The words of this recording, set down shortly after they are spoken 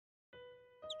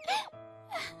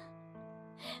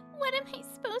am I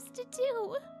supposed to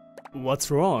do?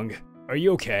 What's wrong? Are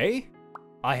you okay?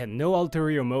 I had no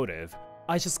ulterior motive.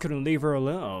 I just couldn't leave her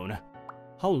alone.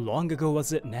 How long ago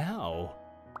was it now?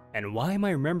 And why am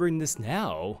I remembering this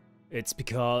now? It's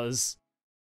because...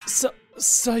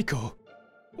 Psycho!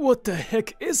 What the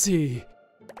heck is he?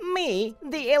 Me,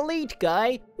 the elite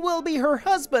guy, will be her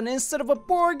husband instead of a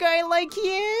poor guy like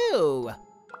you!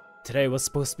 Today was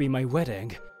supposed to be my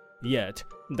wedding, yet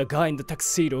the guy in the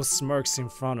tuxedo smirks in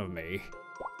front of me.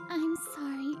 I'm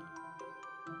sorry.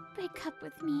 Break up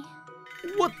with me.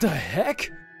 What the heck?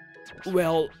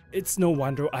 Well, it's no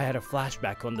wonder I had a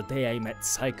flashback on the day I met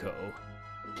Psycho.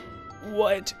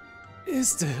 What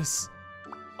is this?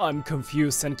 I'm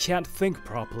confused and can't think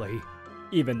properly.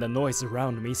 Even the noise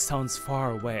around me sounds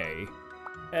far away.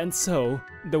 And so,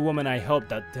 the woman I helped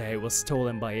that day was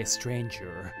stolen by a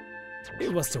stranger.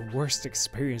 It was the worst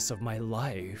experience of my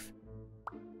life.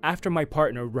 After my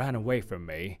partner ran away from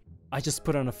me, I just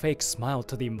put on a fake smile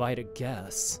to the invited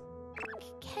guests.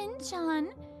 Ken-chan,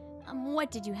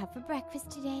 what did you have for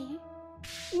breakfast today?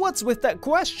 What's with that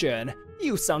question?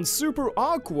 You sound super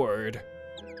awkward.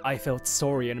 I felt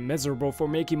sorry and miserable for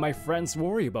making my friends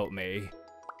worry about me.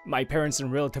 My parents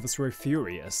and relatives were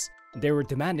furious. They were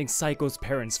demanding Psycho's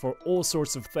parents for all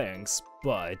sorts of things,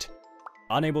 but...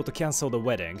 unable to cancel the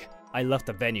wedding, I left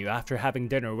the venue after having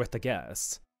dinner with the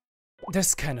guests.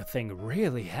 This kind of thing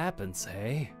really happens,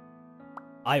 eh?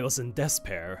 I was in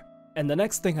despair, and the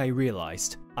next thing I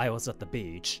realized, I was at the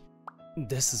beach.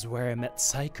 This is where I met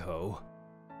Psycho.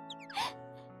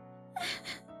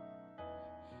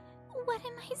 What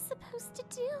am I supposed to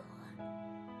do?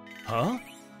 Huh?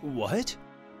 What?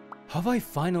 Have I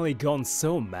finally gone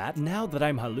so mad now that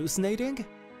I'm hallucinating?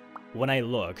 When I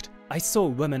looked, I saw a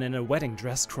woman in a wedding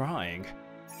dress crying.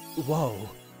 Whoa,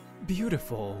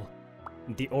 beautiful.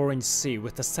 The orange sea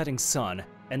with the setting sun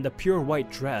and the pure white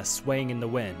dress swaying in the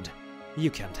wind. You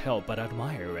can't help but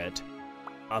admire it.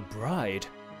 A bride?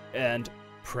 And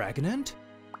pregnant?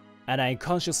 And I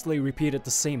consciously repeated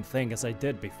the same thing as I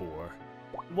did before.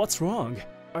 What's wrong?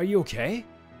 Are you okay?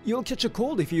 You'll catch a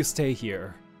cold if you stay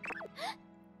here.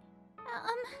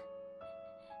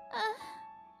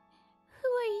 Who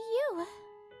are you?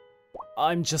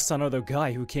 I'm just another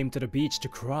guy who came to the beach to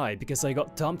cry because I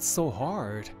got dumped so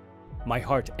hard. My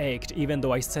heart ached even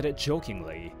though I said it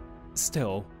jokingly.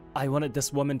 Still, I wanted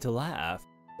this woman to laugh.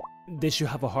 Did you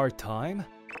have a hard time?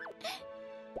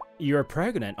 You're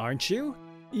pregnant, aren't you?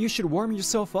 You should warm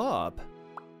yourself up.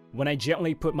 When I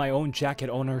gently put my own jacket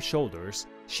on her shoulders,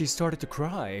 she started to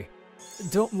cry.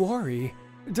 Don't worry,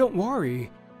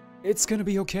 it's gonna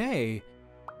be okay.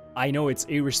 I know it's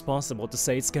irresponsible to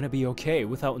say it's gonna be okay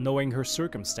without knowing her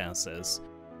circumstances,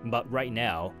 but right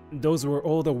now, those were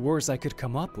all the words I could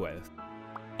come up with.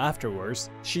 Afterwards,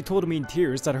 she told me in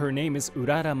tears that her name is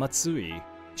Urara Matsui.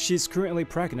 She's currently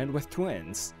pregnant with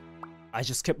twins. I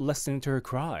just kept listening to her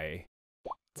cry.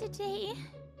 Today,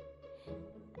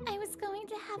 I was going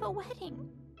to have a wedding.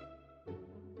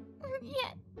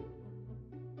 Yet,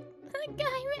 the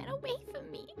guy ran away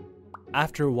from me.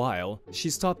 After a while, she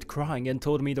stopped crying and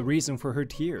told me the reason for her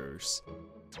tears.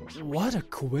 What a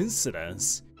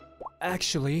coincidence.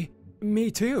 Actually, me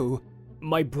too.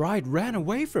 My bride ran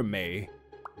away from me.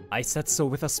 I said so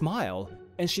with a smile,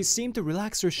 and she seemed to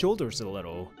relax her shoulders a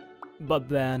little. But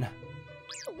then...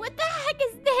 What the heck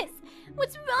is this?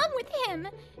 What's wrong with him?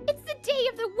 It's the day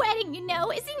of the wedding, you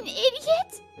know. Is he an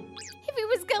idiot? If he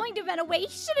was going to run away, he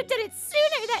should have done it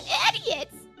sooner, that idiot!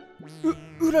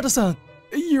 Urara-san,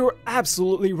 you're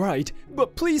absolutely right,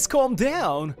 but please calm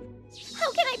down.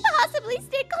 How can I possibly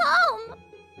stay calm?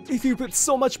 If you put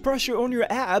so much pressure on your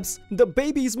abs, the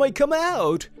babies might come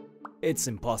out. It's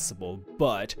impossible,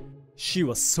 but she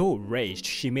was so raged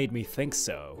she made me think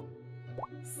so.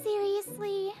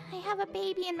 Seriously, I have a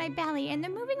baby in my belly and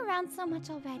they're moving around so much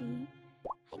already.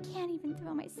 I can't even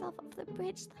throw myself off the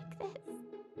bridge like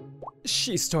this.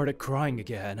 She started crying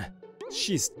again.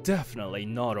 She's definitely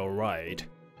not alright.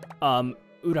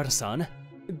 Urara-san,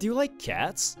 do you like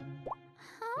cats?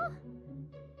 Huh?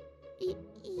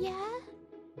 Yeah?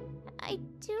 I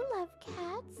do love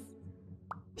cats.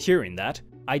 Hearing that,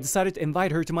 I decided to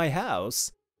invite her to my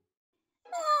house.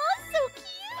 Aw, so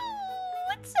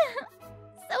cute!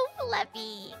 So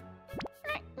fluffy.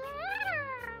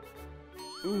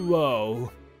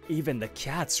 Whoa, even the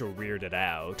cats are weirded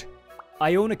out.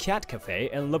 I own a cat cafe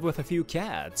and live with a few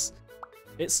cats.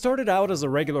 It started out as a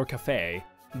regular cafe,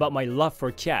 but my love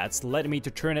for cats led me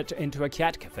to turn it into a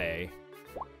cat cafe.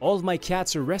 All of my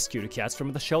cats are rescued cats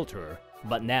from the shelter,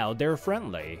 but now they're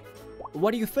friendly.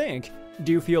 What do you think?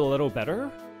 Do you feel a little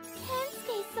better?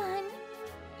 Kensuke-san.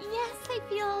 Yes, I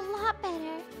feel a lot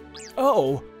better.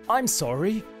 Oh, I'm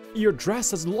sorry. Your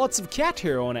dress has lots of cat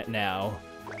hair on it now.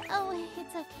 Oh,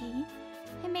 it's okay.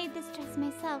 I made this dress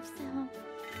myself, so...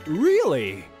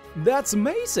 Really? That's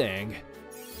amazing.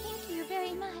 Thank you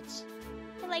very much.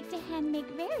 I like to hand-make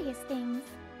various things.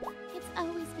 It's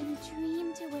always been a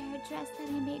dream to wear a dress that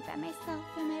I made by myself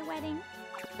for my wedding.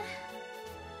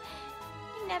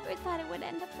 I never thought it would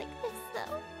end up like this,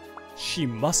 though. She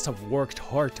must have worked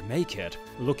hard to make it.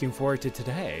 Looking forward to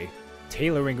today.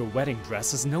 Tailoring a wedding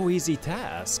dress is no easy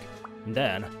task.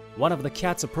 Then, one of the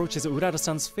cats approaches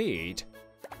Urara-san's feet.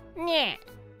 Yeah.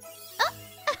 Oh.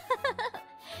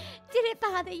 Did it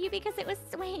bother you because it was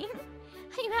swaying?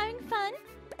 Are you having fun?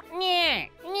 Yeah.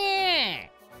 Yeah.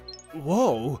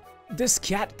 Whoa, this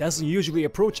cat doesn't usually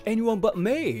approach anyone but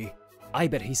me. I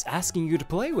bet he's asking you to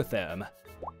play with him.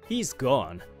 He's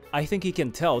gone. I think he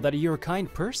can tell that you're a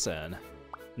kind person.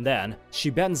 Then, she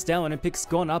bends down and picks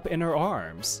Gon up in her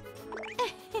arms.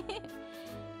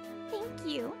 Thank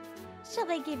you. Shall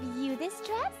I give you this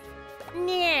dress?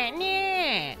 Yeah.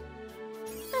 Yeah.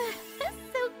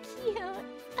 So cute.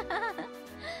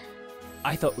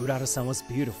 I thought Urara-san was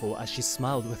beautiful as she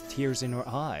smiled with tears in her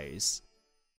eyes.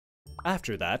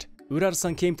 After that,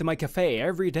 Urara-san came to my cafe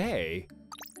every day.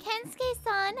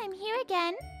 Kensuke-san, I'm here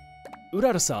again.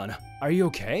 Urara-san, are you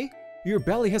okay? Your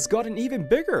belly has gotten even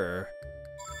bigger.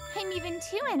 I'm even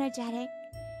too energetic.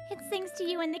 It's thanks to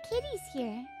you and the kitties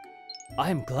here.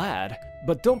 I'm glad,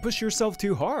 but don't push yourself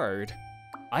too hard.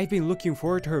 I've been looking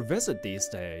forward to her visit these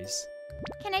days.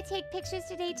 Can I take pictures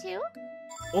today too?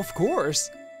 Of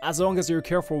course, as long as you're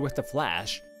careful with the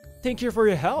flash. Thank you for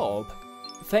your help.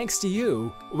 Thanks to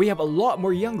you, we have a lot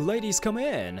more young ladies come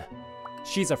in.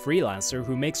 She's a freelancer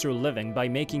who makes her living by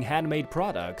making handmade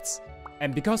products.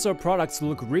 And because her products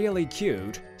look really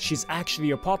cute, she's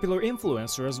actually a popular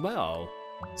influencer as well.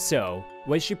 So,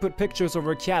 when she put pictures of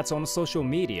her cats on social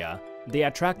media, they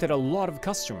attracted a lot of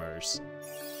customers.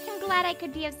 I'm glad I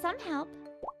could be of some help.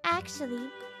 Actually,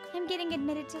 I'm getting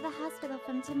admitted to the hospital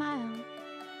from tomorrow.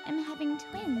 I'm having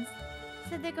twins,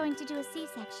 so they're going to do a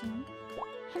C-section.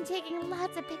 I'm taking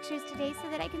lots of pictures today so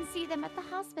that I can see them at the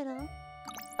hospital.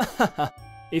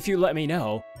 If you let me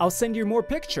know, I'll send you more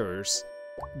pictures.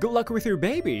 Good luck with your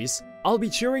babies. I'll be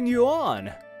cheering you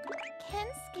on.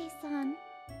 Kensuke-san,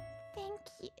 thank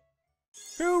you.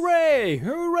 Hooray!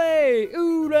 Hooray!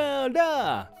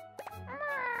 Ooh-da-da!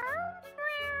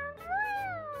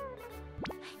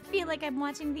 I feel like I'm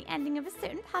watching the ending of a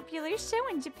certain popular show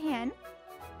in Japan.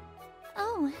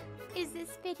 Oh, is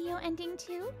this video ending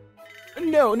too?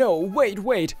 No,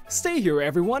 wait, stay here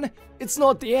everyone! It's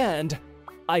not the end!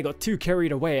 I got too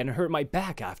carried away and hurt my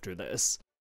back after this.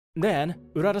 Then,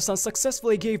 Urara-san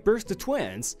successfully gave birth to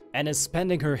twins, and is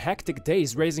spending her hectic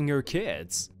days raising her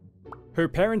kids. Her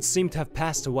parents seem to have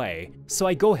passed away, so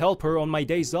I go help her on my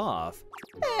days off.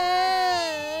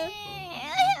 Oh,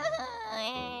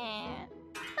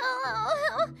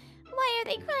 why are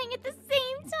they crying at the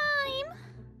same time?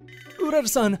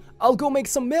 Urara-san, I'll go make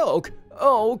some milk!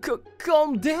 Oh,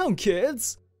 calm down,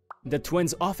 kids! The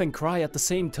twins often cry at the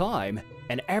same time,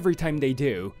 and every time they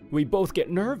do, we both get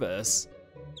nervous.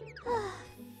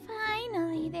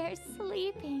 Finally, they're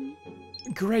sleeping.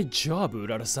 Great job,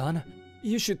 Urara-san.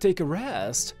 You should take a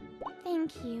rest.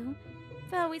 Thank you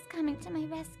for always coming to my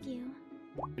rescue.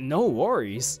 No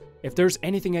worries. If there's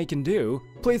anything I can do,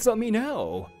 please let me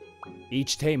know.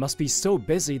 Each day must be so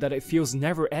busy that it feels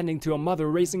never-ending to a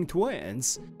mother raising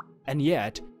twins. And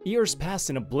yet, years passed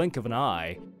in a blink of an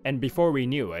eye, and before we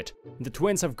knew it, the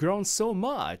twins have grown so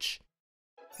much.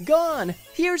 Gon,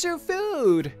 here's your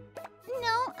food!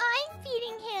 No, I'm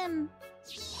feeding him.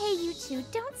 Hey, you two,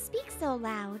 don't speak so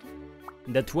loud.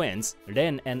 The twins,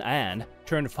 Ren and Anne,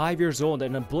 turned 5 years old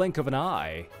in a blink of an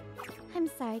eye. I'm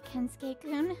sorry,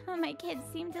 Kensuke-kun. My kids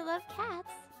seem to love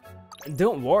cats.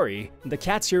 Don't worry, the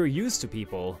cats here are used to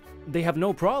people. They have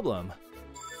no problem.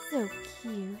 So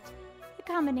cute. The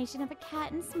combination of a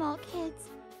cat and small kids.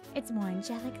 It's more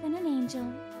angelic than an angel.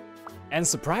 And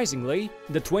surprisingly,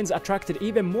 the twins attracted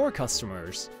even more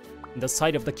customers. The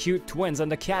sight of the cute twins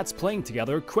and the cats playing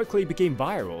together quickly became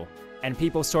viral, and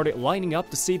people started lining up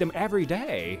to see them every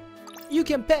day. You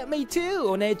can pet me too,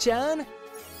 One-chan!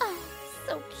 Oh,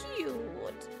 so cute.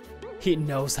 He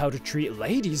knows how to treat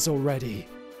ladies already.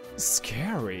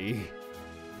 Scary.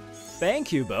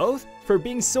 Thank you both for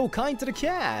being so kind to the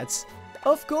cats.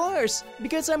 Of course,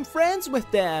 because I'm friends with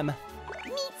them. Me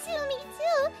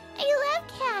too. I love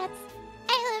cats.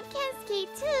 I love Kensuke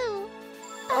too.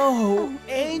 Oh,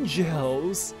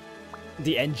 angels!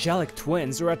 The angelic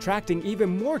twins are attracting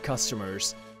even more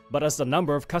customers. But as the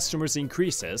number of customers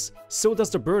increases, so does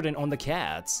the burden on the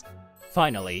cats.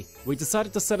 Finally, we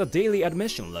decided to set a daily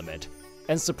admission limit.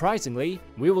 And surprisingly,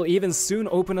 we will even soon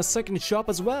open a second shop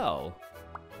as well.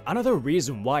 Another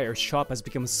reason why our shop has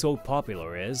become so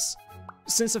popular is,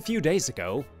 since a few days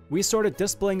ago, we started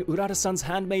displaying Urara-san's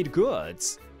handmade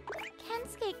goods.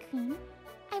 Kensuke-kun,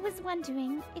 I was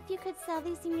wondering if you could sell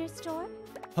these in your store?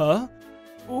 Huh?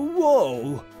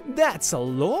 Whoa, that's a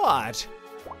lot!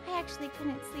 I actually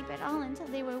couldn't sleep at all until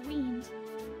they were weaned.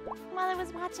 While I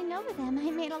was watching over them, I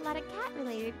made a lot of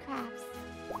cat-related crafts.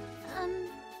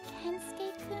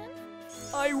 Kensuke-kun?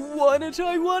 I want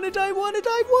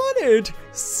it!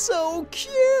 So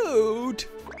cute!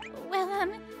 Well,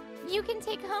 you can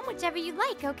take home whichever you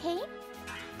like, okay?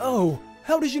 Oh,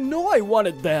 how did you know I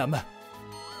wanted them?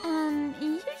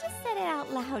 You just said it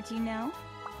out loud, you know?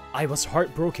 I was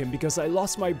heartbroken because I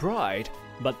lost my bride,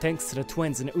 but thanks to the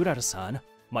twins and Urara-san,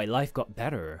 my life got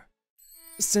better.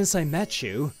 Since I met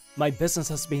you, my business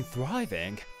has been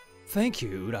thriving. Thank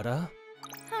you, Urara.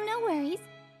 Oh, no worries.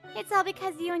 It's all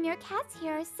because you and your cats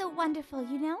here are so wonderful,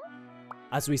 you know?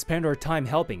 As we spend our time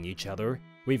helping each other,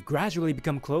 we've gradually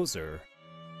become closer.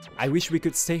 I wish we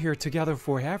could stay here together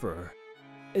forever.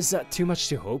 Is that too much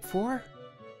to hope for?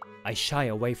 I shy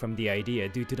away from the idea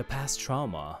due to the past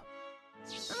trauma.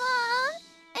 Mom,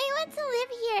 I want to live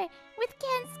here with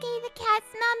Kensuke the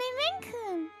cat's mom and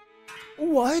Ren-kun.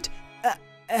 What?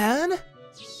 Anne?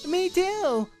 Me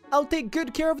too. I'll take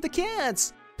good care of the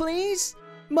cats. Please?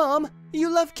 Mom, you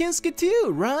love Kensuke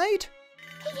too, right?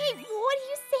 Hey, what are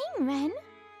you saying, Ren?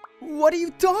 What are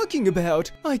you talking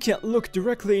about? I can't look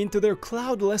directly into their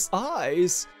cloudless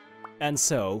eyes. And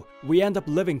so, we end up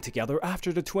living together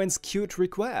after the twins' cute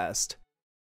request.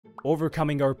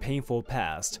 Overcoming our painful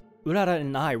past, Urara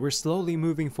and I were slowly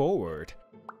moving forward.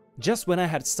 Just when I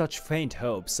had such faint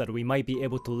hopes that we might be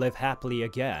able to live happily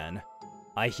again,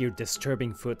 I hear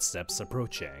disturbing footsteps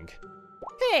approaching.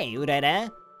 Hey,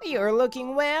 Urara, you're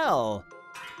looking well.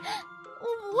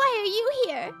 Why are you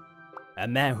here? A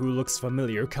man who looks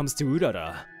familiar comes to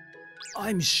Urara.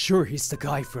 I'm sure he's the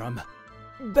guy from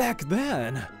back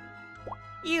then.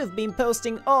 You've been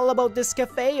posting all about this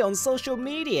cafe on social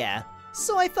media,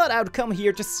 so I thought I'd come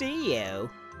here to see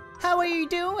you. How are you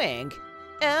doing?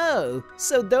 Oh,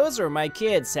 so those are my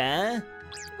kids, huh?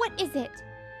 What is it?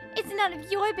 It's none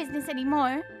of your business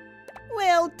anymore.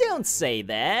 Well, don't say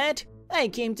that. I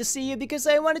came to see you because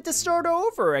I wanted to start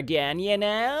over again, you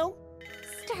know?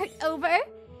 Start over?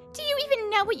 Do you even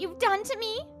know what you've done to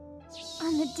me?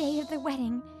 On the day of the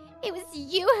wedding, it was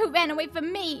you who ran away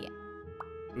from me.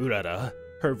 Urara,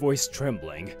 her voice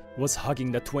trembling, was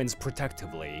hugging the twins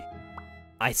protectively.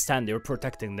 I stand there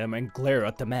protecting them and glare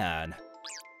at the man.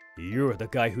 You're the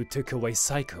guy who took away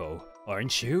Psycho,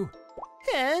 aren't you?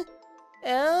 Huh?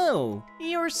 Oh,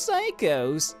 you're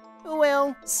psychos.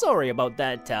 Well, sorry about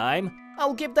that time.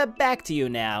 I'll give that back to you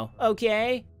now,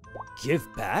 okay? Give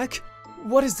back?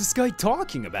 What is this guy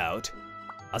talking about?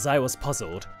 As I was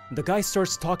puzzled, the guy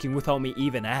starts talking without me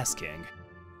even asking.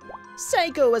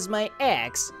 Psycho was my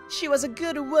ex. She was a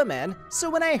good woman, so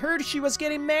when I heard she was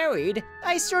getting married,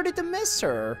 I started to miss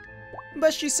her.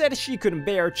 But she said she couldn't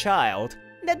bear a child.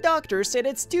 The doctor said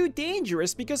it's too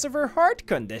dangerous because of her heart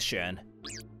condition.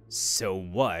 So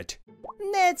what?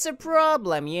 That's a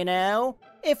problem, you know.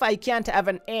 If I can't have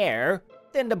an heir,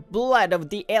 then the blood of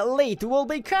the elite will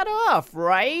be cut off,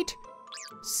 right?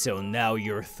 So now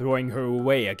you're throwing her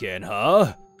away again,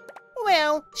 huh?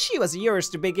 Well, she was yours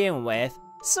to begin with,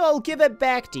 so I'll give it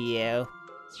back to you.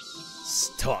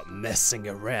 Stop messing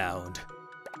around.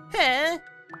 Huh?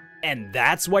 And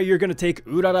that's why you're gonna take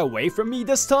Urara away from me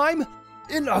this time?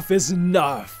 Enough is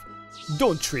enough!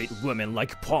 Don't treat women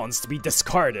like pawns to be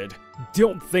discarded.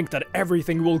 Don't think that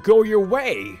everything will go your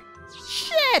way.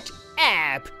 Shut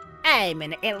up! I'm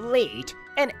an elite,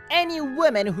 and any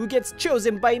woman who gets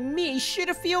chosen by me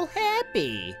should feel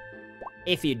happy.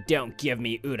 If you don't give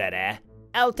me Urara,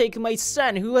 I'll take my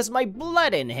son who has my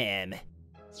blood in him.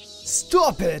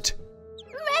 Stop it!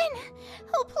 Ren!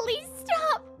 Oh, please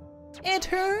stop! It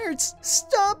hurts!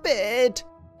 Stop it!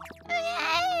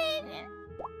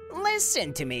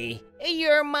 Listen to me.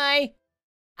 You're my...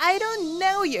 I don't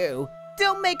know you.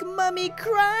 Don't make mommy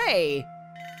cry.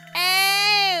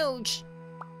 Ouch!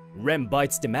 Ren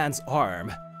bites the man's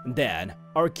arm. Then,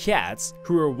 our cats,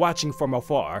 who were watching from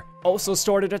afar, also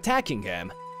started attacking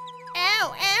him.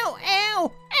 Ow, ow,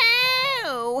 ow,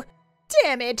 ow!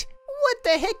 Damn it! What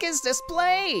the heck is this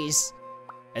place?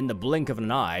 In the blink of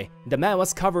an eye, the man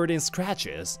was covered in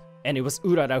scratches, and it was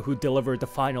Urara who delivered the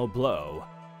final blow.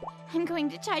 I'm going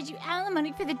to charge you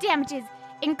alimony for the damages,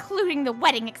 including the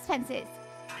wedding expenses.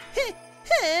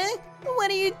 Huh?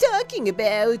 What are you talking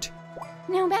about?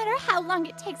 No matter how long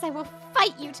it takes, I will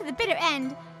fight you to the bitter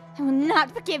end. I will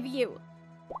not forgive you.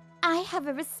 I have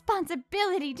a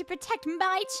responsibility to protect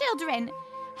my children.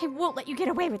 I won't let you get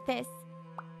away with this.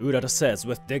 Urara says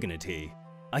with dignity.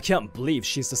 I can't believe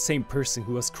she's the same person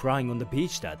who was crying on the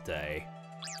beach that day.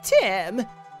 Tim,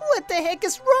 what the heck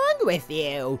is wrong with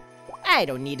you? I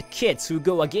don't need kids who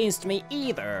go against me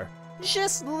either.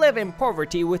 Just live in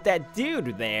poverty with that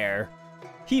dude there.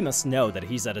 He must know that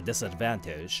he's at a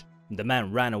disadvantage. The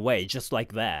man ran away just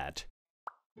like that.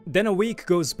 Then a week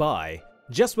goes by.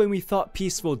 Just when we thought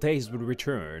peaceful days would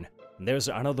return, there's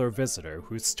another visitor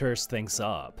who stirs things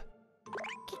up.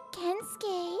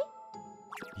 Kensuke?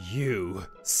 You,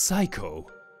 psycho!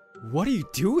 What are you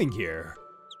doing here?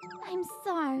 I'm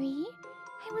sorry.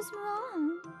 I was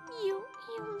wrong. You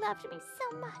loved me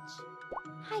so much.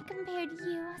 I compared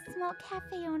you, a small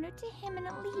cafe owner, to him, an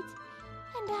elite,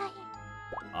 and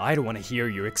I don't want to hear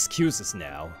your excuses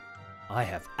now. I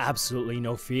have absolutely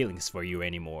no feelings for you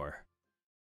anymore.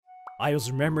 I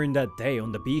was remembering that day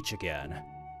on the beach again.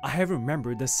 I have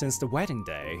remembered this since the wedding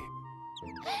day.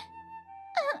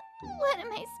 What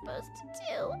am I supposed to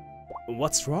do?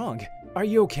 What's wrong? Are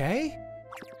you okay?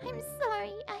 I'm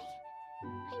sorry.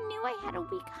 I knew I had a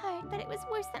weak heart, but it was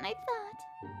worse than I thought.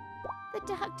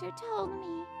 The doctor told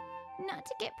me not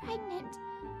to get pregnant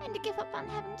and to give up on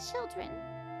having children.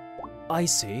 I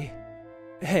see.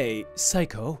 Hey,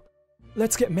 psycho,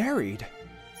 let's get married.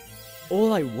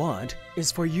 All I want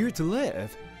is for you to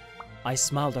live. I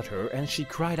smiled at her and she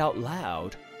cried out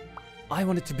loud. I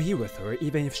wanted to be with her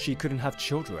even if she couldn't have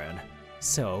children.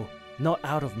 So, not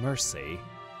out of mercy,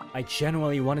 I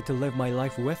genuinely wanted to live my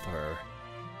life with her.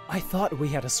 I thought we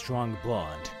had a strong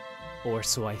bond, or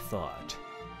so I thought.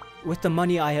 With the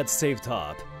money I had saved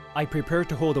up, I prepared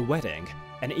to hold a wedding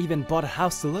and even bought a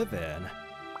house to live in.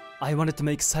 I wanted to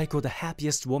make Saiko the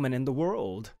happiest woman in the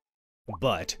world.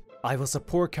 But I was a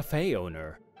poor cafe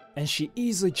owner, and she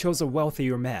easily chose a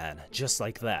wealthier man just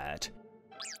like that.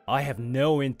 I have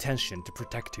no intention to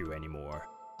protect you anymore.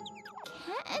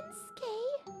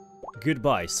 Kensuke?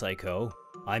 Goodbye, Saiko.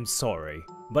 I'm sorry,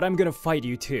 but I'm gonna fight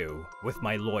you too, with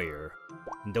my lawyer.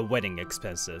 The wedding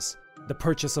expenses, the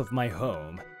purchase of my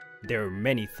home. There are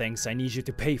many things I need you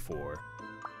to pay for.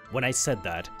 When I said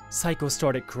that, Saiko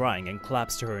started crying and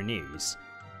collapsed to her knees.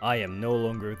 I am no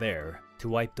longer there to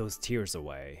wipe those tears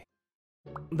away.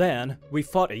 Then, we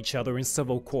fought each other in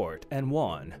civil court and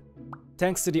won.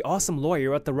 Thanks to the awesome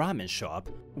lawyer at the ramen shop,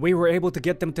 we were able to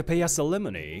get them to pay us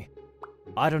alimony.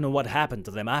 I don't know what happened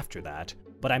to them after that,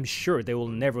 but I'm sure they will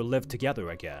never live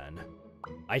together again.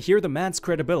 I hear the man's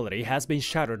credibility has been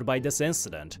shattered by this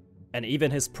incident, and even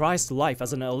his prized life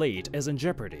as an elite is in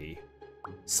jeopardy.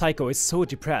 Saiko is so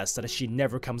depressed that she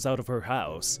never comes out of her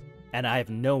house, and I have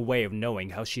no way of knowing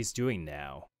how she's doing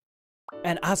now.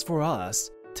 And as for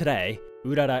us, today,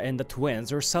 Urara and the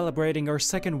twins are celebrating our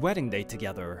second wedding day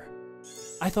together.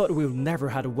 I thought we'd never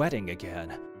had a wedding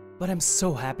again, but I'm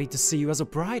so happy to see you as a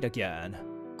bride again.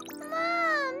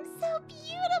 Mom, so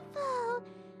beautiful!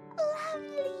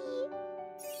 Lovely!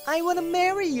 I want to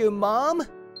marry you, Mom!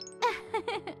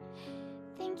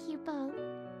 Thank you both.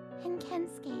 And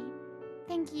Kensuke,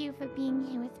 thank you for being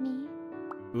here with me.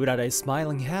 Urara is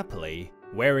smiling happily,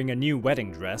 wearing a new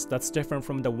wedding dress that's different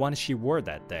from the one she wore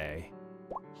that day.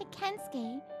 Hey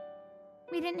Kensuke,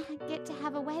 we didn't get to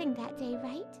have a wedding that day,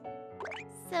 right?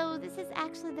 So this is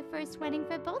actually the first wedding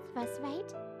for both of us,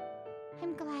 right?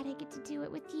 I'm glad I get to do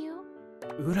it with you.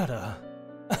 Urara.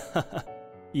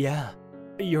 Yeah,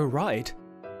 you're right.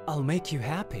 I'll make you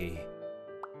happy.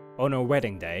 On our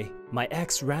wedding day, my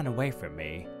ex ran away from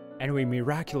me, and we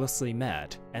miraculously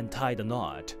met and tied a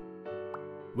knot.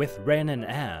 With Ren and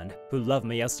Anne, who love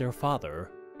me as their father,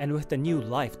 and with the new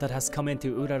life that has come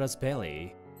into Urara's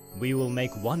belly, we will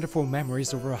make wonderful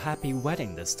memories of our happy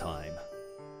wedding this time.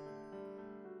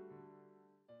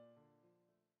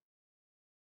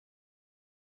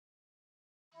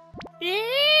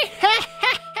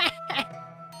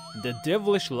 The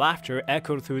devilish laughter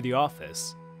echoed through the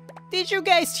office. Did you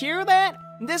guys hear that?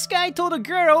 This guy told a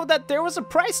girl that there was a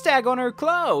price tag on her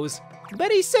clothes.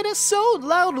 But he said it so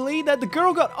loudly that the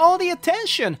girl got all the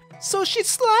attention, so she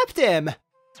slapped him.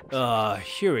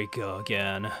 Here we go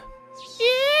again.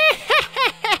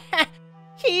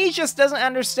 He just doesn't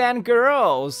understand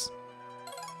girls.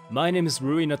 My name is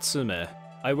Rui Natsume.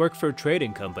 I work for a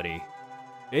trading company.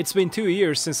 It's been 2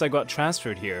 years since I got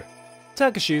transferred here.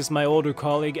 Takashi is my older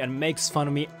colleague and makes fun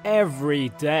of me every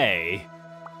day.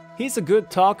 He's a good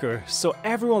talker, so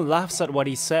everyone laughs at what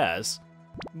he says.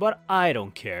 But I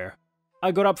don't care.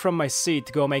 I got up from my seat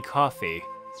to go make coffee.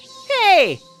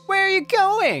 Hey, where are you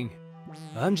going?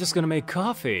 I'm just gonna make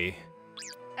coffee.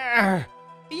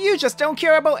 You just don't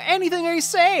care about anything I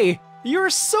say! You're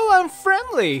so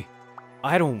unfriendly!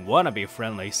 I don't wanna be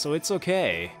friendly, so it's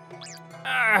okay.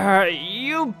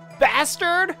 You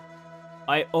bastard!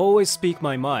 I always speak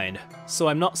my mind, so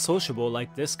I'm not sociable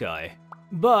like this guy.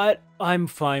 But I'm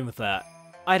fine with that.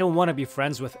 I don't want to be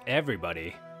friends with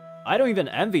everybody. I don't even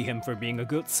envy him for being a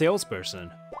good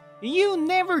salesperson. You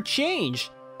never change!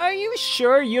 Are you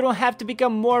sure you don't have to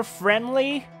become more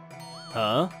friendly?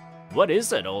 Huh? What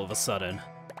is it all of a sudden?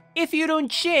 If you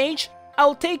don't change,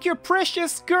 I'll take your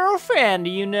precious girlfriend,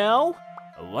 you know?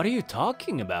 What are you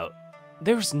talking about?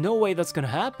 There's no way that's gonna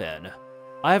happen.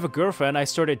 I have a girlfriend I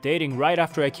started dating right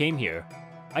after I came here.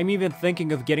 I'm even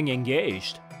thinking of getting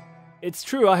engaged. It's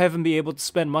true I haven't been able to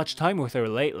spend much time with her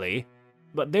lately,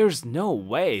 but there's no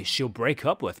way she'll break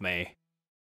up with me.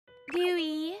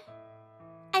 Louis,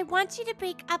 I want you to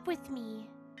break up with me.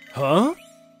 Huh?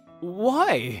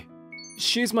 Why?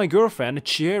 She's my girlfriend,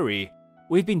 Cherry.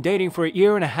 We've been dating for 1.5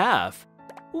 years.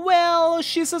 Well,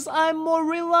 she says I'm more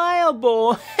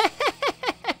reliable.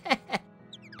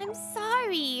 I'm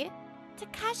sorry.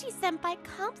 Takashi-senpai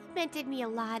complimented me a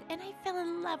lot and I fell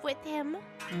in love with him.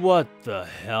 What the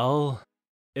hell?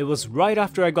 It was right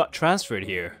after I got transferred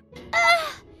here.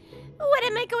 What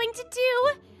am I going to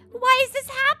do? Why is this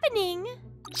happening?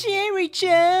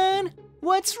 Cherry-chan,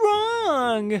 what's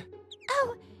wrong?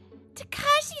 Oh,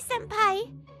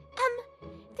 Takashi-senpai.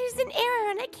 There's an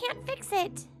error and I can't fix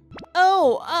it.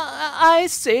 Oh, I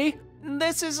see.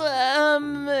 This is,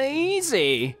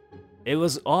 easy. It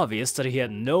was obvious that he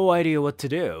had no idea what to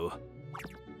do.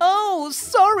 Oh,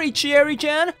 sorry,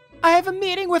 Cherry-chan. I have a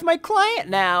meeting with my client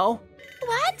now.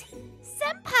 What?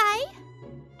 Senpai?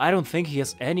 I don't think he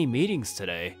has any meetings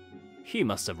today. He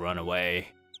must have run away.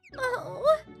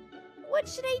 Oh, what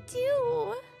should I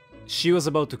do? She was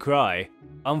about to cry.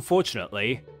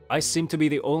 Unfortunately, I seemed to be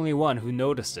the only one who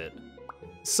noticed it.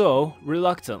 So,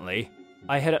 reluctantly,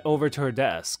 I headed over to her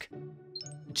desk.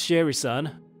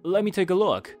 Cherry-san, let me take a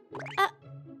look.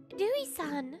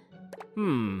 Louis-san.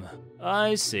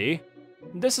 I see.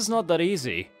 This is not that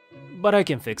easy, but I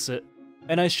can fix it.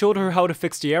 And I showed her how to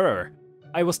fix the error.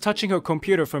 I was touching her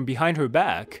computer from behind her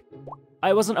back.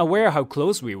 I wasn't aware how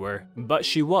close we were, but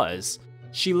she was.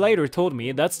 She later told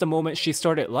me that's the moment she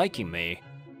started liking me.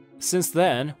 Since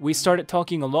then, we started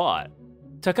talking a lot.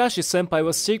 Takashi-senpai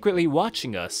was secretly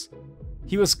watching us.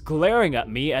 He was glaring at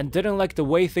me and didn't like the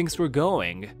way things were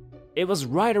going. It was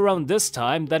right around this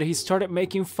time that he started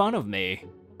making fun of me.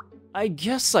 I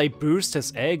guess I bruised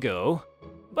his ego,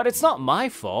 but it's not my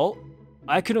fault.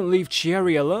 I couldn't leave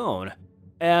Cherry alone.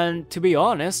 And to be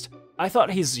honest, I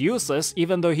thought he's useless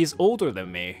even though he's older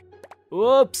than me.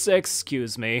 Whoops,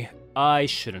 excuse me. I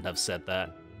shouldn't have said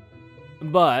that.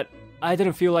 But I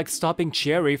didn't feel like stopping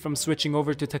Cherry from switching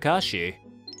over to Takashi.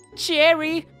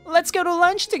 Cherry, let's go to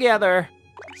lunch together.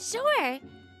 Sure.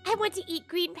 I want to eat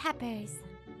green peppers.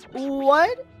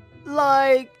 What?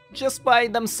 Like, just by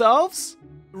themselves?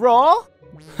 Raw?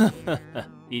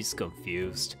 He's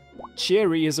confused.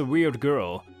 Cherry is a weird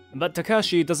girl, but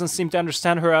Takashi doesn't seem to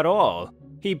understand her at all.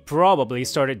 He probably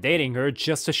started dating her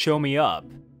just to show me up.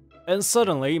 And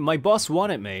suddenly, my boss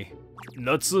wanted me.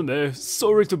 Natsume,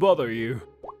 sorry to bother you.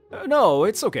 No,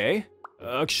 it's okay.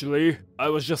 Actually, I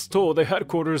was just told the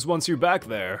headquarters wants you back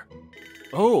there.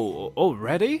 Oh,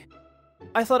 already?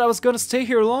 I thought I was gonna stay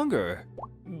here longer.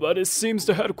 But it seems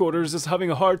the headquarters is having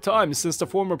a hard time since the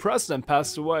former president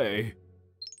passed away.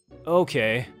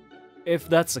 Okay, if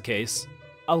that's the case,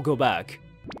 I'll go back.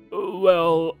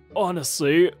 Well,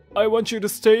 honestly, I want you to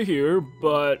stay here,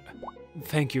 but...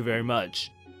 Thank you very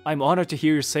much. I'm honored to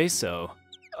hear you say so.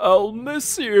 I'll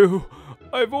miss you.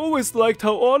 I've always liked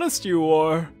how honest you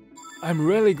are. I'm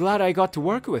really glad I got to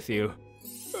work with you.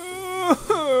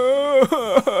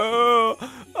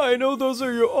 I know those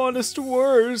are your honest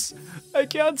words. I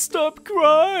can't stop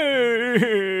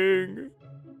crying.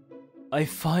 I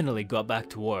finally got back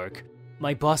to work.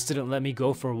 My boss didn't let me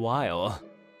go for a while.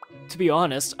 To be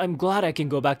honest, I'm glad I can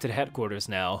go back to the headquarters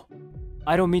now.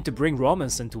 I don't mean to bring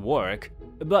Robinson to work,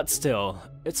 but still,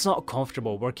 it's not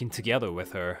comfortable working together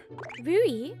with her.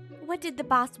 Rui, what did the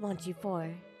boss want you for?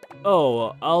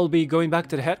 Oh, I'll be going back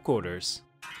to the headquarters.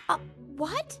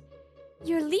 What?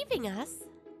 You're leaving us?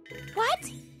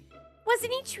 What?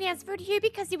 Wasn't he transferred here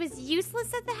because he was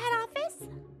useless at the head office?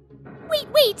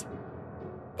 Wait!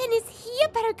 Then is he a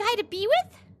better guy to be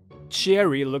with?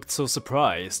 Cherry looked so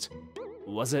surprised.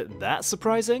 Was it that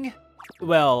surprising?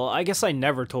 Well, I guess I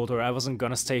never told her I wasn't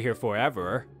gonna stay here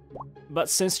forever. But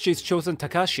since she's chosen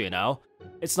Takashi now,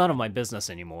 it's none of my business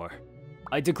anymore.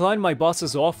 I declined my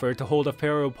boss's offer to hold a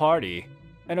farewell party,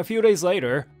 and a few days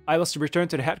later, I was to return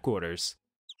to the headquarters.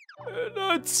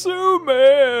 Natsume!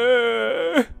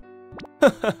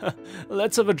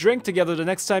 Let's have a drink together the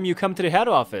next time you come to the head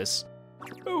office.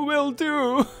 Will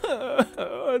do.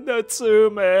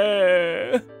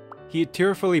 Natsume. He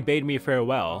tearfully bade me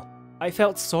farewell. I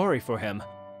felt sorry for him,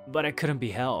 but it couldn't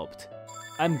be helped.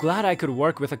 I'm glad I could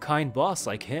work with a kind boss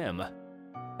like him.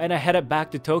 And I headed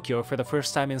back to Tokyo for the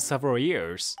first time in several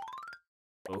years.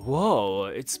 Whoa,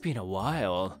 it's been a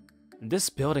while. This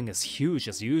building is huge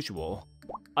as usual.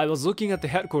 I was looking at the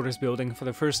headquarters building for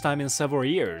the first time in several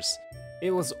years.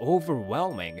 It was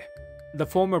overwhelming. The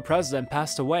former president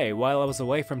passed away while I was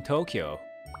away from Tokyo.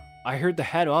 I heard the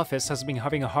head office has been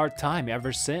having a hard time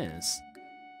ever since.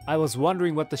 I was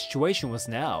wondering what the situation was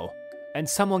now, and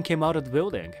someone came out of the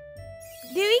building.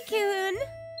 Dewey-kun!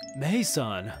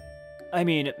 Mei-san. I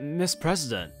mean, Miss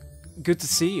President. Good to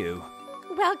see you.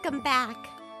 Welcome back.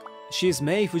 She's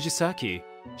Mei Fujisaki.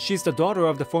 She's the daughter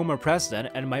of the former president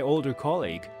and my older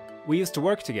colleague. We used to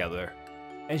work together.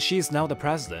 And she's now the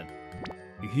president.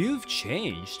 You've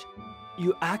changed.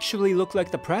 You actually look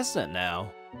like the president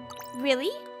now.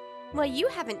 Really? Well, you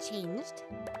haven't changed.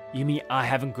 You mean I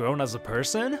haven't grown as a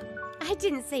person? I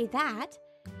didn't say that.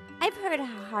 I've heard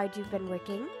how hard you've been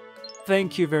working.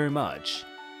 Thank you very much.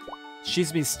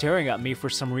 She's been staring at me for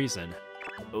some reason.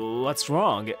 What's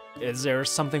wrong? Is there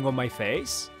something on my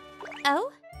face?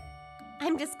 Oh?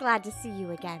 I'm just glad to see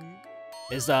you again.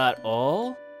 Is that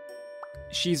all?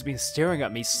 She's been staring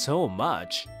at me so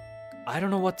much. I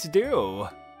don't know what to do.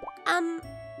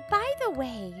 By the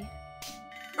way...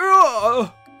 Ugh!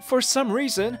 For some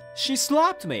reason, she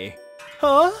slapped me.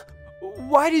 Huh?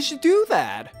 Why did you do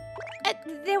that?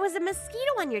 There was a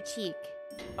mosquito on your cheek.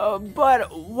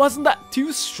 But wasn't that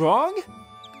too strong?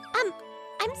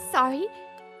 I'm sorry.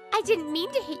 I didn't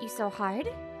mean to hit you so hard.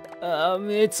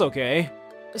 It's okay.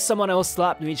 Someone else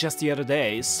slapped me just the other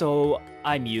day, so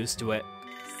I'm used to it.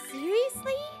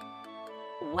 Seriously?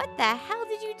 What the hell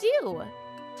did you do?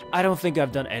 I don't think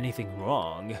I've done anything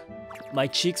wrong. My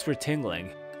cheeks were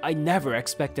tingling. I never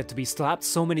expected to be slapped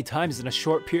so many times in a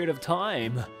short period of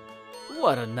time.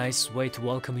 What a nice way to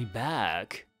welcome me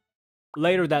back.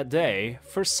 Later that day,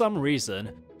 for some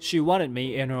reason, she wanted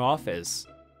me in her office.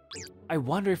 I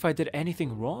wonder if I did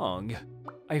anything wrong.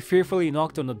 I fearfully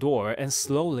knocked on the door and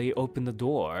slowly opened the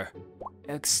door.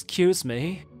 Excuse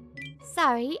me?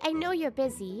 Sorry, I know you're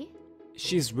busy.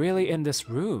 She's really in this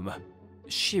room.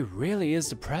 She really is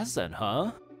the president,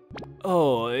 huh?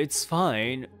 Oh, it's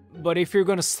fine. But if you're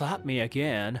gonna slap me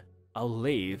again, I'll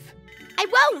leave. I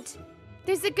won't!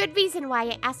 There's a good reason why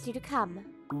I asked you to come.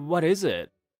 What is it?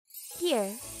 Here,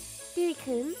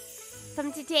 Dewey-kun.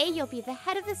 From today, you'll be the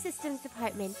head of the systems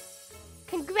department.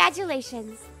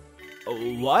 Congratulations!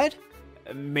 What?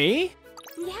 Me?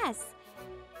 Yes.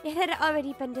 It had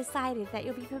already been decided that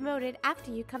you'll be promoted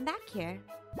after you come back here.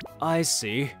 I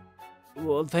see.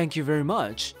 Well, thank you very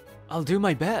much. I'll do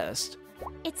my best.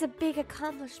 It's a big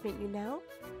accomplishment, you know?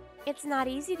 It's not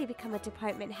easy to become a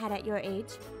department head at your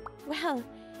age. Well,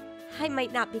 I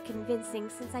might not be convincing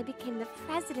since I became the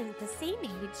president at the same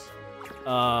age.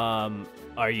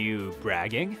 Are you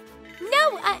bragging?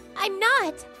 No, I'm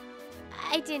not!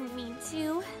 I didn't mean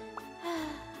to.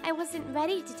 I wasn't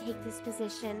ready to take this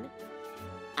position.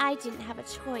 I didn't have a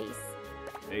choice.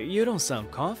 You don't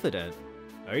sound confident.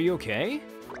 Are you okay?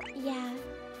 Yeah,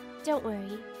 don't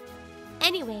worry.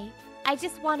 Anyway, I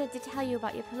just wanted to tell you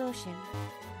about your promotion.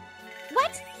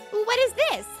 What? What is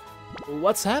this?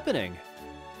 What's happening?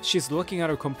 She's looking at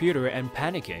her computer and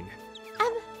panicking.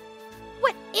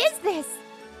 What is this?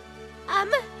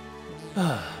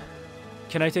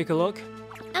 Can I take a look?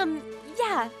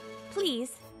 Yeah,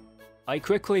 please. I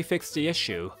quickly fixed the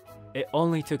issue. It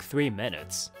only took 3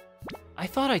 minutes. I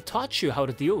thought I taught you how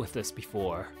to deal with this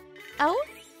before. Oh?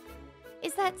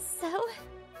 Is that so?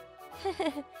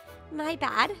 My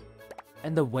bad.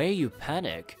 And the way you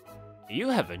panic. You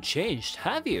haven't changed,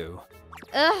 have you?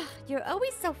 Ugh, you're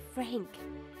always so frank.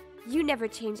 You never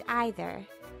change either.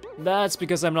 That's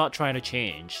because I'm not trying to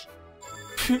change.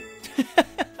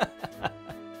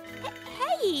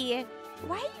 Hey!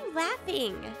 Why are you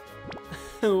laughing?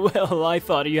 Well, I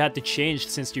thought you had to change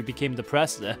since you became the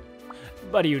president.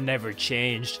 But you never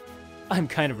changed. I'm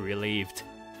kind of relieved.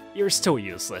 You're still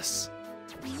useless.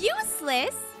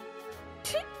 Useless?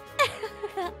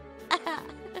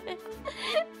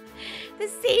 The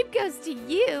same goes to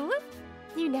you.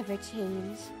 You never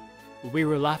change. We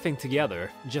were laughing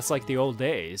together, just like the old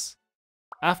days.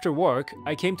 After work,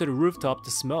 I came to the rooftop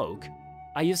to smoke.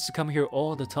 I used to come here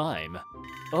all the time.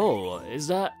 Oh, is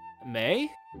that May?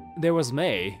 There was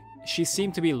May. She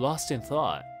seemed to be lost in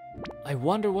thought. I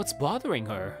wonder what's bothering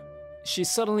her. She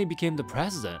suddenly became the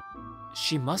president.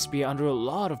 She must be under a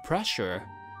lot of pressure.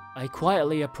 I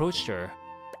quietly approached her.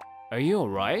 Are you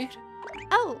alright?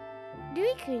 Oh,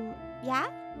 Rui-kun, yeah?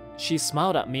 She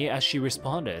smiled at me as she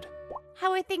responded.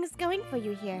 How are things going for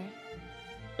you here?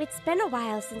 It's been a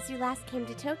while since you last came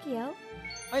to Tokyo.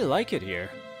 I like it here,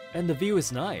 and the view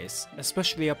is nice,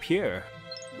 especially up here.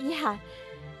 Yeah,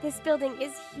 this building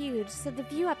is huge, so the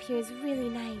view up here is really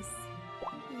nice.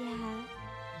 Yeah,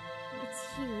 it's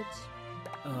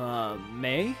huge.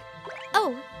 May?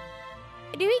 Oh,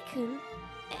 Rui-kun,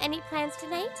 any plans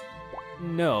tonight?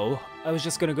 No, I was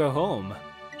just gonna go home.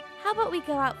 How about we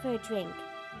go out for a drink?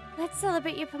 Let's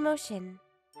celebrate your promotion.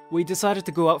 We decided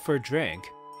to go out for a drink.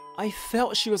 I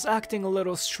felt she was acting a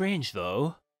little strange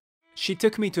though. She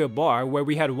took me to a bar where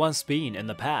we had once been in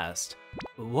the past.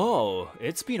 Whoa,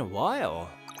 it's been a while.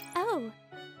 Oh,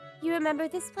 you remember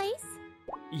this place?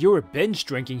 You were binge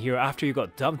drinking here after you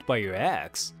got dumped by your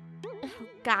ex. Oh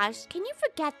gosh, can you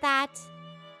forget that?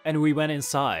 And we went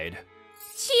inside.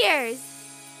 Cheers!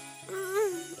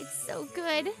 It's so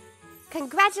good.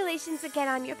 Congratulations again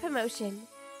on your promotion.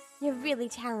 You're really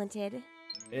talented.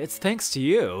 It's thanks to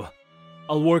you.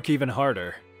 I'll work even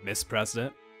harder, Miss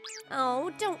President.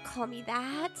 Oh, don't call me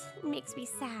that. It makes me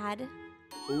sad.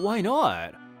 Why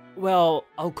not? Well,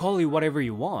 I'll call you whatever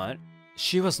you want.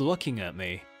 She was looking at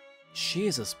me. She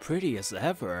is as pretty as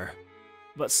ever.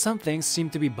 But something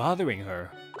seemed to be bothering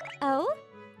her. Oh?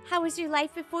 How was your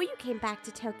life before you came back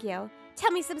to Tokyo?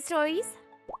 Tell me some stories.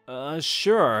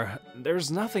 Sure.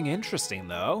 There's nothing interesting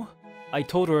though. I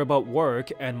told her about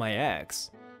work and my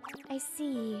ex. I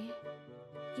see.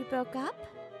 You broke up?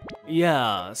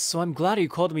 Yeah, so I'm glad you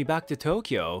called me back to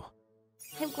Tokyo.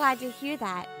 I'm glad to hear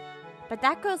that. But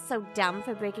that girl's so dumb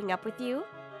for breaking up with you.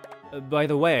 By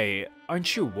the way,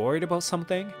 aren't you worried about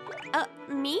something?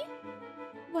 Me?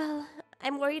 Well,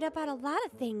 I'm worried about a lot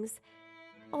of things.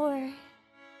 Or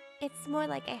it's more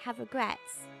like I have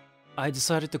regrets. I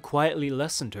decided to quietly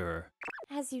listen to her.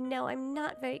 As you know, I'm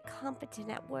not very competent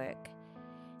at work.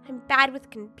 I'm bad with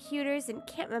computers and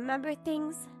can't remember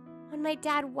things. When my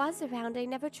dad was around, I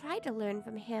never tried to learn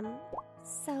from him.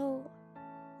 So,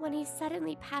 when he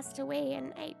suddenly passed away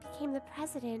and I became the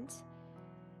president,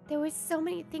 there were so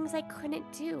many things I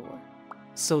couldn't do.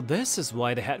 So this is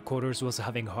why the headquarters was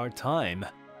having a hard time.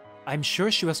 I'm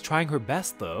sure she was trying her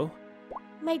best though.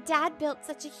 My dad built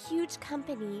such a huge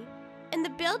company, and the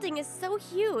building is so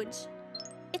huge.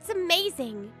 It's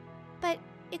amazing, but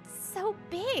it's so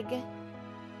big.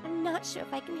 I'm not sure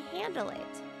if I can handle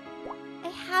it. I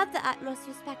have the utmost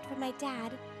respect for my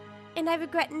dad, and I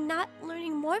regret not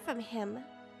learning more from him.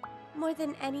 More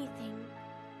than anything,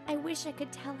 I wish I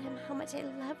could tell him how much I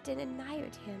loved and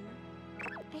admired him.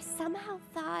 I somehow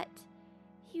thought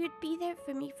he would be there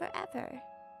for me forever.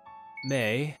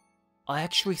 May, I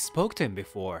actually spoke to him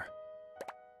before.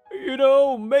 You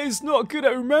know, May's not good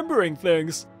at remembering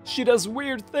things. She does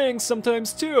weird things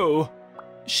sometimes too.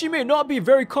 She may not be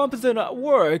very competent at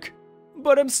work,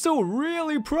 but I'm still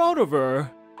really proud of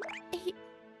her.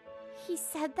 He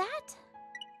said that?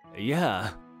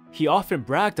 Yeah, he often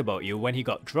bragged about you when he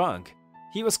got drunk.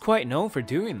 He was quite known for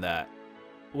doing that.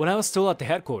 When I was still at the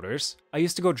headquarters, I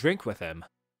used to go drink with him.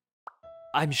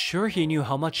 I'm sure he knew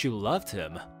how much you loved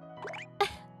him.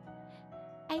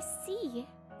 I see.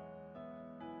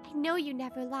 I know you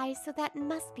never lie, so that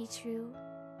must be true.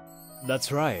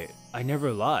 That's right, I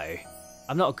never lie.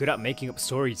 I'm not good at making up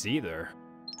stories either.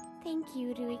 Thank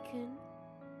you, Rui-kun.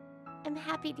 I'm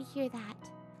happy to hear that.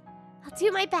 I'll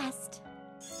do my best.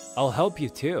 I'll help you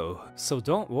too, so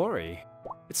don't worry.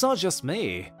 It's not just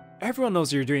me. Everyone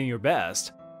knows you're doing your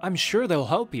best. I'm sure they'll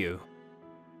help you.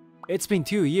 It's been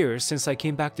 2 years since I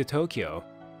came back to Tokyo.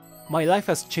 My life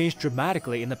has changed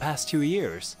dramatically in the past 2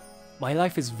 years. My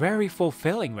life is very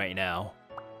fulfilling right now.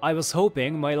 I was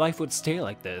hoping my life would stay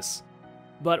like this.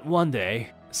 But one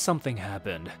day, something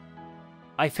happened.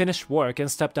 I finished work and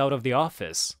stepped out of the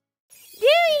office.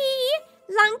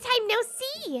 Rui! Long time no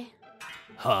see!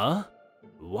 Huh?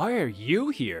 Why are you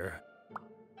here?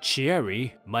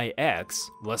 Cherry, my ex,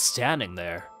 was standing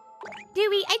there.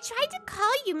 Rui, I tried to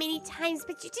call you many times,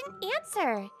 but you didn't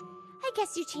answer. I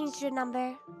guess you changed your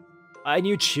number. I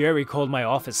knew Cherry called my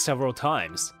office several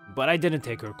times, but I didn't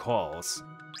take her calls.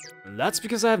 That's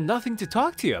because I have nothing to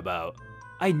talk to you about.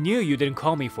 I knew you didn't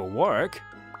call me for work.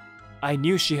 I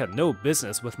knew she had no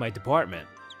business with my department.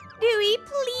 Rui,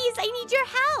 please, I need your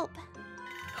help.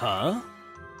 Huh?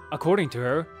 According to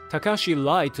her, Takashi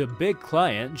lied to a big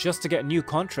client just to get new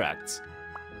contracts.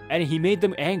 And he made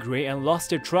them angry and lost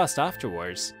their trust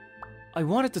afterwards. I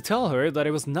wanted to tell her that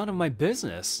it was none of my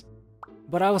business.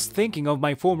 But I was thinking of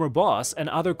my former boss and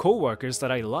other co-workers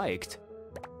that I liked.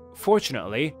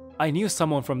 Fortunately, I knew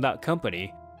someone from that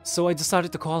company, so I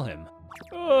decided to call him.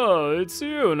 Oh, it's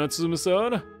you,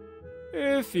 Natsume-san.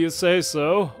 If you say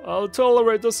so, I'll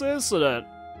tolerate this incident.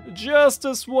 Just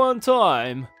this one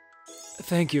time.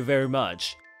 Thank you very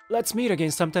much. Let's meet again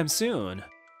sometime soon.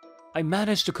 I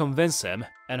managed to convince him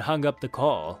and hung up the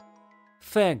call.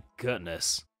 Thank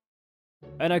goodness.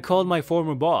 And I called my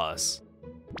former boss.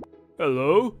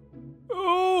 Hello?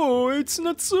 Oh, it's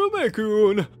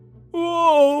Natsume-kun.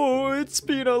 Whoa, it's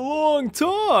been a long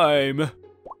time.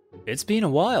 It's been a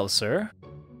while, sir.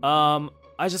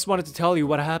 I just wanted to tell you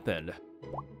what happened.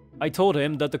 I told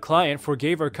him that the client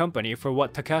forgave our company for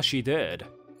what Takashi did.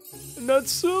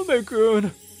 Natsume-kun,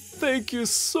 thank you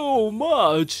so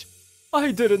much.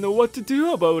 I didn't know what to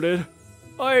do about it.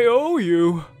 I owe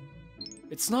you.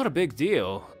 It's not a big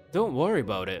deal. Don't worry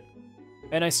about it.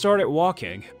 And I started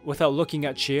walking without looking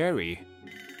at Chieri.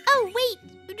 Oh, wait,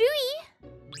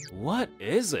 Rui? What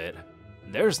is it?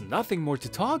 There's nothing more to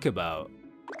talk about.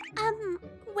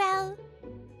 Well,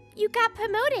 you got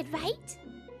promoted, right?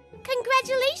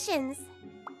 Congratulations!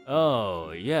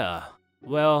 Oh, yeah.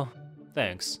 Well,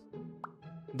 thanks.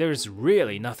 There's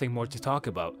really nothing more to talk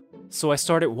about, so I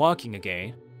started walking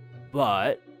again.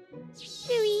 But...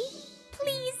 Rui,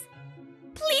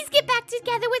 please get back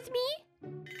together with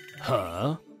me?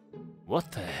 Huh?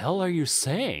 What the hell are you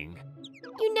saying?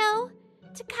 You know,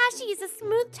 Takashi is a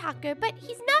smooth talker, but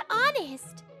he's not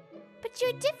honest. But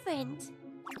you're different.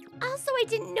 Also, I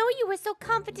didn't know you were so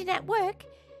confident at work.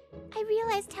 I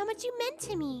realized how much you meant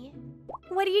to me.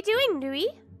 What are you doing, Rui?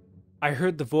 I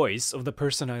heard the voice of the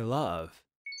person I love.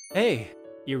 Hey,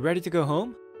 you ready to go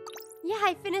home? Yeah,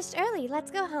 I finished early.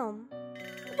 Let's go home.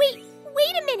 Wait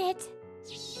a minute!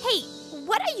 Hey,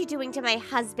 what are you doing to my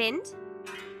husband?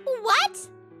 What?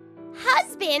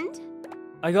 Husband?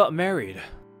 I got married.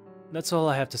 That's all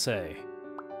I have to say.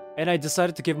 And I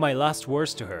decided to give my last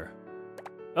words to her.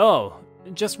 Oh,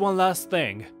 just one last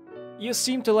thing. You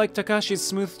seem to like Takashi's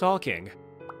smooth talking,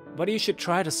 but you should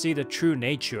try to see the true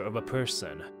nature of a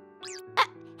person.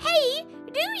 Hey,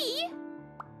 Rui!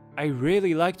 I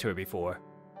really liked her before,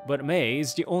 but May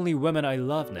is the only woman I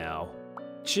love now.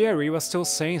 Chieri was still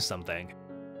saying something,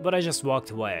 but I just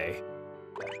walked away.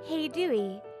 Hey,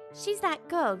 Rui, she's that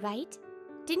girl, right?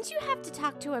 Didn't you have to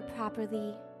talk to her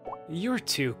properly? You're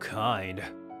too kind.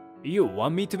 You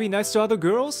want me to be nice to other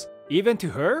girls? Even to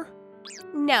her?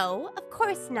 No, of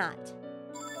course not.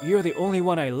 You're the only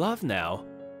one I love now,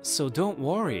 so don't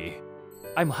worry.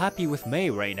 I'm happy with May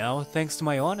right now thanks to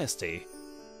my honesty.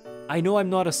 I know I'm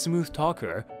not a smooth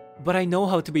talker, but I know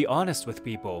how to be honest with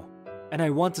people, and I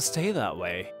want to stay that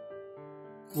way.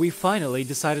 We finally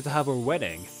decided to have our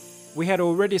wedding. We had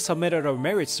already submitted our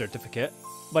marriage certificate,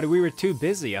 but we were too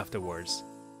busy afterwards.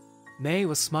 May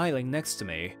was smiling next to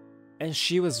me, and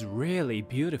she was really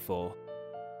beautiful.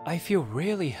 I feel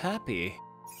really happy.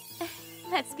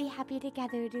 Let's be happy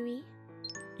together, Rui.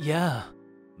 Yeah,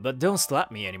 but don't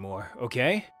slap me anymore,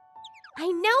 okay? I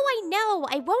know,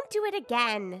 I won't do it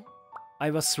again.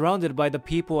 I was surrounded by the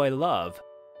people I love.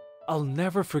 I'll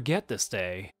never forget this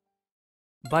day.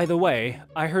 By the way,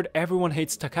 I heard everyone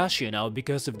hates Takashi now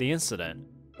because of the incident.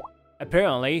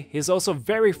 Apparently, he's also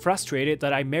very frustrated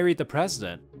that I married the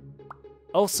president.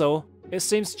 Also, it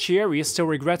seems Chieri still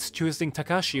regrets choosing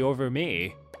Takashi over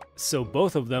me. So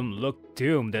both of them look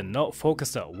doomed and not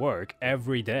focused at work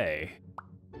every day.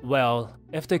 Well,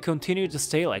 if they continue to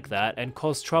stay like that and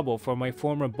cause trouble for my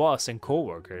former boss and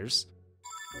co-workers,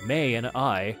 May and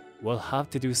I will have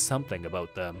to do something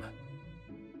about them.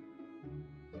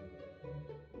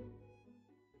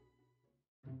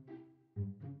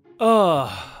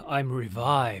 Oh, I'm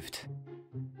revived.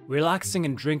 Relaxing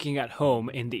and drinking at home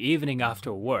in the evening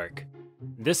after work.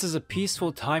 This is a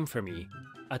peaceful time for me,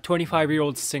 a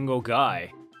 25-year-old single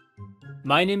guy.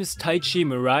 My name is Taichi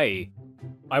Murai.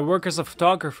 I work as a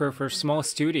photographer for a small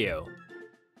studio.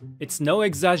 It's no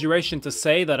exaggeration to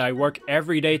say that I work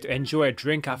every day to enjoy a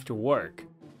drink after work.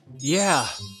 Yeah,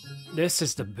 this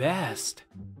is the best.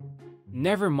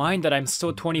 Never mind that I'm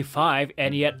still 25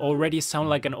 and yet already sound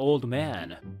like an old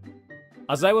man.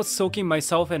 As I was soaking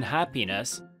myself in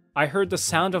happiness, I heard the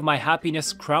sound of my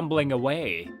happiness crumbling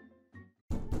away.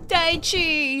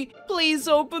 Taichi, please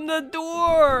open the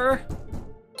door!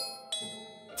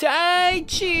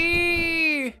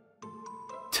 Taichi!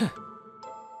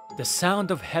 The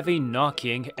sound of heavy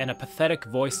knocking and a pathetic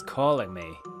voice calling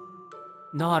me.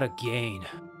 Not again.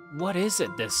 What is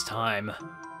it this time?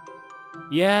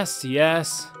 Yes,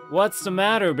 what's the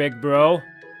matter, big bro?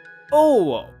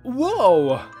 Oh,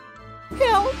 whoa!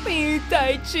 Help me,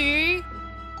 Taichi!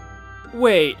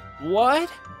 Wait, what?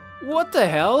 What the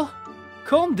hell?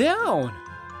 Calm down!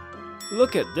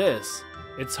 Look at this.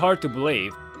 It's hard to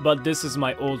believe, but this is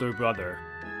my older brother.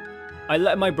 I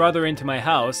let my brother into my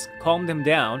house, calmed him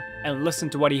down, and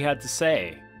listened to what he had to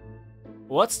say.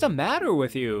 What's the matter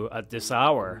with you at this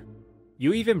hour?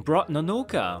 You even brought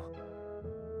Nonoka.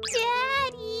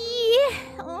 Daddy!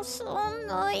 Oh, so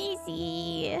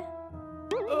noisy.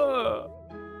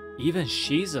 Even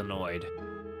she's annoyed.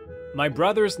 My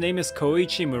brother's name is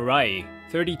Koichi Murai,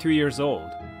 32 years old.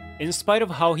 In spite of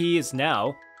how he is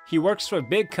now, he works for a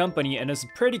big company and is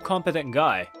a pretty competent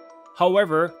guy.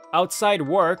 However, outside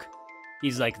work,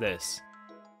 he's like this.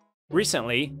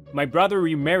 Recently, my brother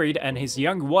remarried and his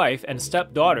young wife and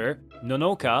stepdaughter,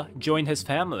 Nonoka, joined his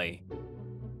family.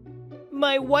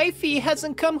 My wifey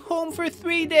hasn't come home for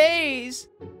 3 days.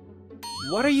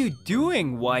 What are you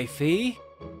doing, wifey?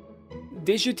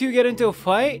 Did you two get into a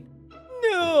fight?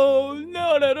 No,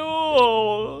 not at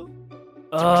all.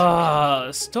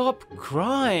 Stop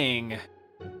crying.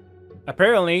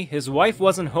 Apparently, his wife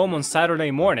wasn't home on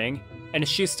Saturday morning, and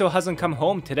she still hasn't come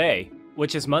home today,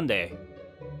 which is Monday.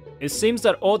 It seems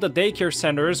that all the daycare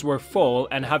centers were full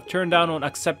and have turned down on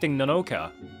accepting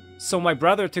Nonoka. So my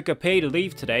brother took a paid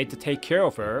leave today to take care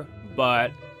of her,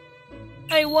 but...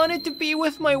 I wanted to be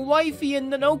with my wifey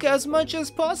and Nonoka as much as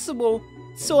possible,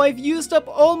 so I've used up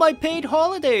all my paid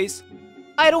holidays.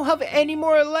 I don't have any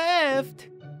more left.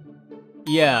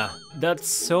 Yeah, that's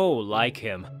so like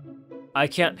him. I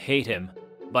can't hate him,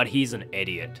 but he's an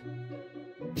idiot.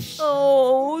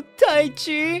 Oh,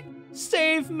 Taichi,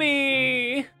 save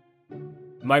me!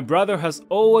 My brother has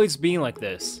always been like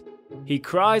this. He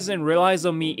cries and relies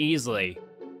on me easily,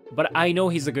 but I know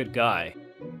he's a good guy.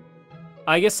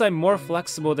 I guess I'm more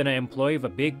flexible than an employee of a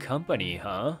big company,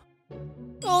 huh?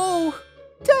 Oh,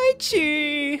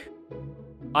 Taichi!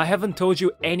 I haven't told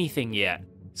you anything yet,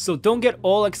 so don't get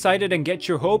all excited and get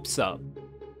your hopes up.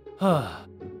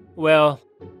 Well,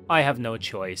 I have no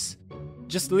choice.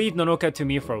 Just leave Nonoka to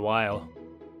me for a while.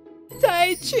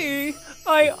 Taichi,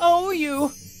 I owe you!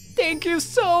 Thank you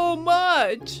so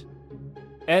much!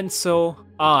 And so,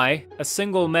 I, a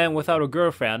single man without a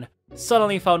girlfriend,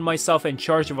 suddenly found myself in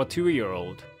charge of a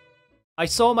 2-year-old. I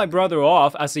saw my brother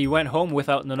off as he went home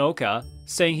without Nonoka,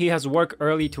 saying he has work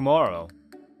early tomorrow.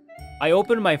 I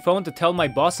opened my phone to tell my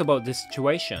boss about this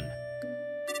situation.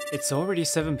 It's already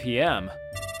 7 PM.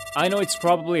 I know it's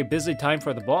probably a busy time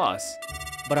for the boss,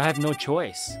 but I have no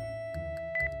choice.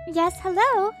 Yes,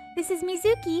 hello. This is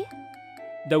Mizuki.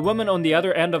 The woman on the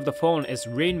other end of the phone is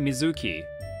Rin Mizuki.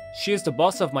 She is the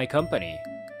boss of my company.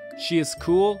 She is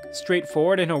cool,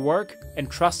 straightforward in her work, and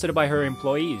trusted by her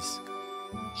employees.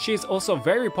 She is also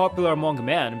very popular among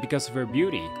men because of her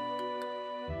beauty.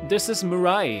 This is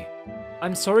Murai.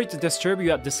 I'm sorry to disturb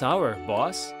you at this hour,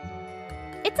 boss.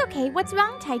 It's okay. What's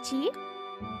wrong, Taichi?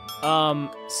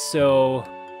 So...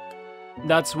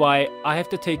 That's why I have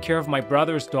to take care of my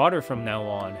brother's daughter from now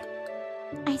on.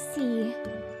 I see.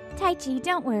 Taichi,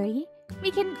 don't worry.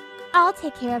 We can all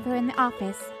take care of her in the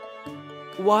office.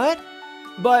 What?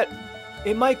 But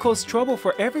it might cause trouble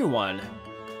for everyone.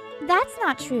 That's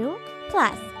not true.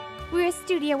 Plus, we're a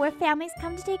studio where families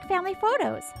come to take family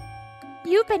photos.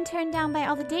 You've been turned down by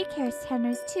all the daycare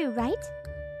centers too, right?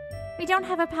 We don't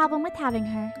have a problem with having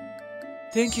her.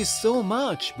 Thank you so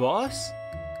much, boss.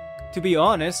 To be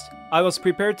honest, I was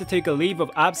prepared to take a leave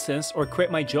of absence or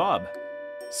quit my job.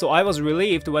 So I was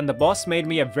relieved when the boss made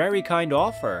me a very kind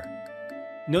offer.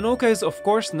 Nonoka is of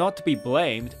course not to be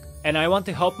blamed, and I want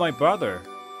to help my brother.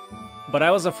 But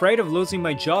I was afraid of losing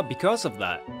my job because of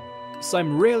that. So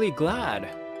I'm really glad.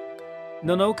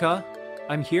 Nonoka,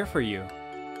 I'm here for you.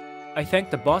 I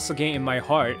thanked the boss again in my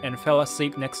heart and fell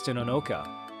asleep next to Nonoka.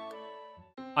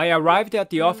 I arrived at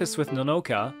the office with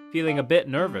Nonoka, feeling a bit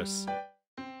nervous.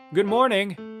 Good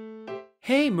morning.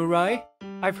 Hey, Murai.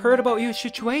 I've heard about your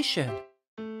situation.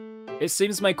 It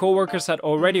seems my coworkers had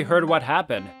already heard what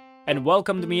happened and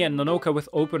welcomed me and Nonoka with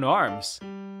open arms.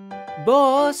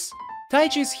 Boss,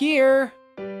 Taichi's here.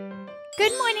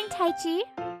 Good morning, Taichi.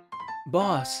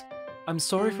 Boss, I'm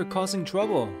sorry for causing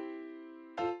trouble.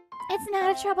 It's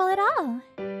not a trouble at all.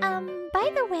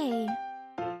 By the way...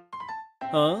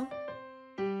 Huh?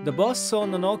 The boss saw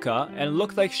Nonoka and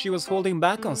looked like she was holding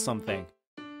back on something.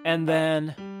 And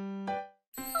then...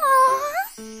 Aww!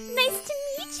 Nice to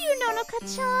meet you,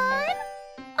 Nonoka-chan!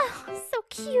 Oh, so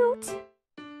cute!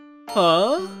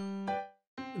 Huh?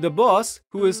 The boss,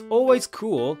 who is always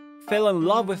cool, fell in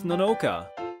love with Nonoka.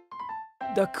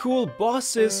 The cool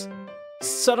boss is...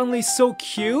 suddenly so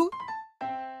cute?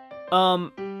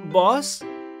 Boss?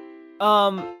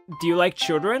 Do you like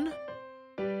children?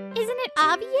 Isn't it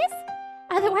obvious?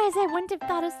 Otherwise, I wouldn't have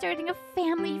thought of starting a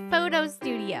family photo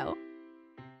studio.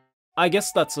 I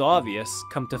guess that's obvious,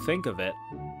 come to think of it.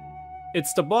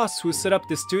 It's the boss who set up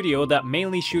the studio that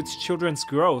mainly shoots children's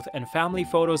growth and family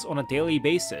photos on a daily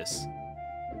basis.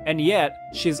 And yet,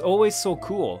 she's always so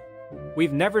cool.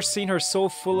 We've never seen her so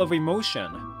full of emotion.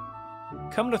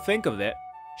 Come to think of it,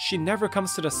 she never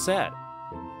comes to the set.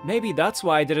 Maybe that's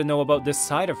why I didn't know about this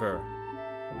side of her.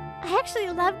 I actually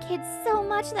love kids so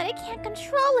much that I can't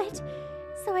control it.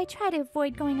 So I try to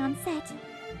avoid going on set.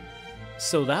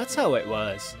 So that's how it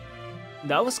was.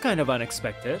 That was kind of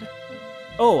unexpected.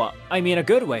 Oh, I mean a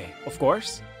good way, of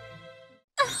course.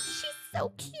 Oh, she's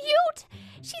so cute.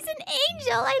 She's an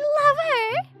angel. I love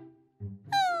her.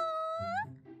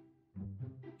 Aww.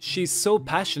 She's so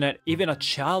passionate, even a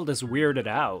child is weirded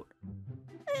out.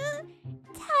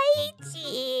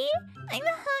 Taichi, I'm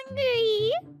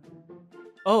hungry.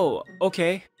 Oh,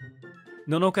 okay.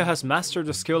 Nonoka has mastered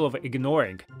the skill of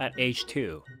ignoring at age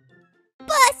 2.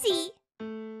 Bossy!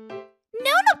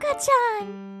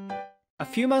 Nonoka-chan! A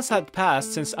few months had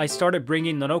passed since I started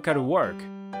bringing Nonoka to work.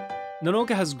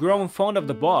 Nonoka has grown fond of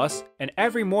the boss, and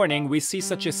every morning we see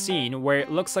such a scene where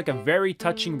it looks like a very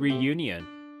touching reunion.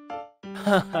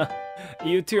 Haha,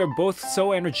 you two are both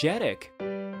so energetic.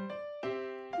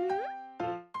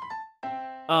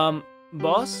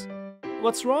 Boss?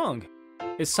 What's wrong?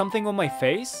 Is something on my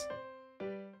face?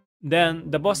 Then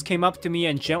the boss came up to me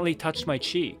and gently touched my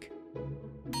cheek.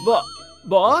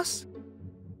 Boss?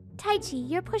 Taichi,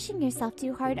 you're pushing yourself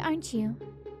too hard, aren't you?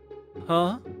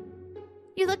 Huh?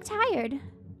 You look tired.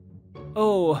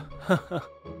 Oh,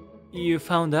 you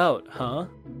found out, huh?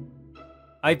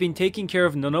 I've been taking care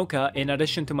of Nonoka in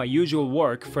addition to my usual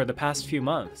work for the past few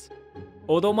months.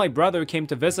 Although my brother came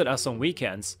to visit us on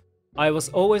weekends, I was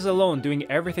always alone doing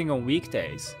everything on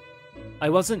weekdays. I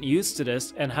wasn't used to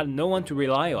this and had no one to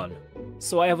rely on,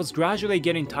 so I was gradually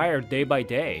getting tired day by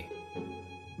day.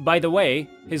 By the way,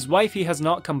 his wifey has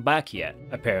not come back yet,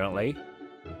 apparently.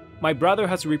 My brother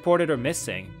has reported her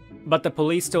missing, but the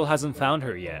police still hasn't found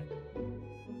her yet.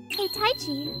 Hey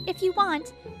Taichi, if you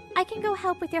want, I can go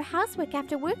help with your housework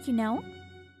after work, you know?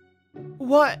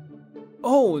 What?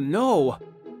 Oh no!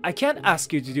 I can't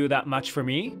ask you to do that much for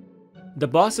me. The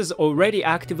boss is already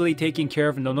actively taking care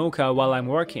of Nonoka while I'm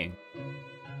working.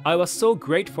 I was so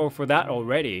grateful for that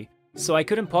already, so I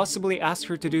couldn't possibly ask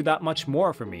her to do that much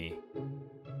more for me.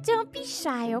 Don't be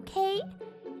shy, okay?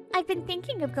 I've been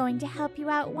thinking of going to help you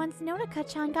out once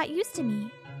Nonoka-chan got used to me.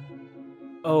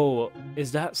 Oh,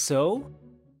 is that so?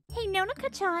 Hey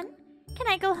Nonoka-chan, can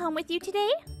I go home with you today?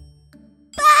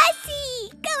 Bossy!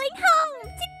 Going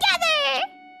home!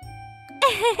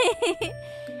 Together!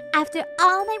 After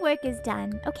all my work is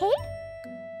done, okay?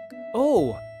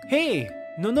 Oh, hey,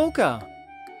 Nonoka!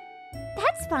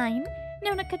 That's fine.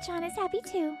 Nonoka-chan is happy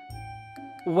too.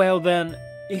 Well then,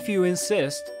 if you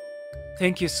insist.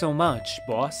 Thank you so much,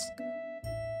 boss.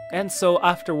 And so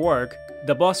after work,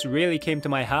 the boss really came to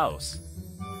my house.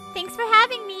 Thanks for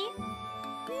having me.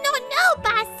 No,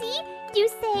 Bossy! You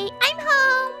say, I'm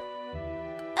home!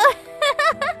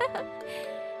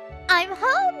 I'm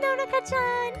home,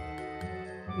 Nonoka-chan!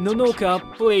 Nonoka,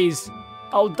 please.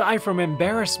 I'll die from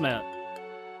embarrassment.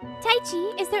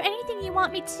 Taichi, is there anything you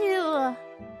want me to...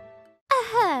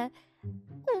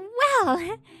 Well,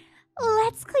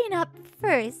 let's clean up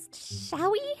first,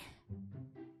 shall we?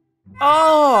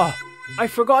 Oh! I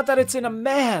forgot that it's in a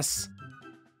mess!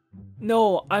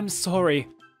 No, I'm sorry.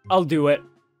 I'll do it.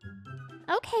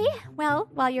 Okay, well,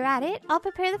 while you're at it, I'll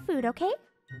prepare the food, okay?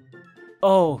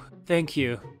 Oh, thank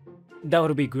you. That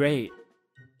would be great.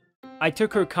 I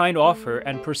took her kind offer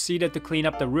and proceeded to clean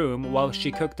up the room while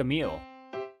she cooked the meal.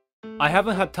 I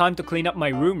haven't had time to clean up my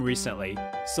room recently,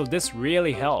 so this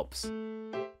really helps.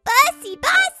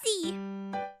 Bossy!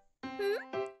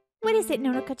 What is it,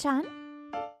 Nonoka-chan?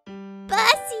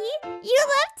 Bossy, you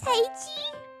love Taichi?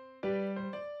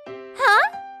 Huh?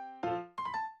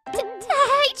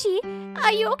 Taichi,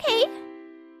 are you okay?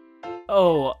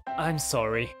 Oh, I'm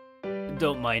sorry.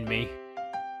 Don't mind me.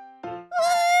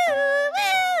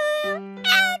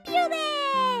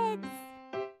 Ambulance!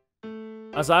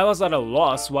 As I was at a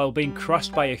loss while being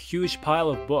crushed by a huge pile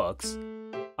of books,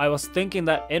 I was thinking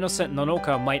that innocent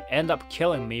Nonoka might end up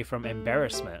killing me from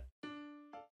embarrassment.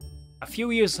 A few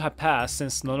years have passed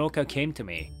since Nonoka came to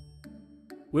me.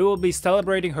 We will be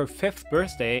celebrating her 5th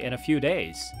birthday in a few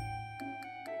days.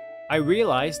 I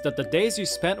realized that the days you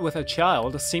spent with a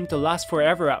child seem to last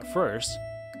forever at first,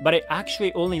 but it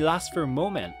actually only lasts for a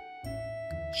moment.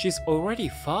 She's already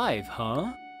 5,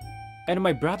 huh? And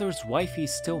my brother's wifey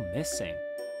is still missing.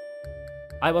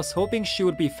 I was hoping she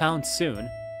would be found soon,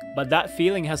 but that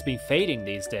feeling has been fading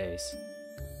these days.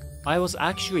 I was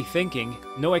actually thinking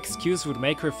no excuse would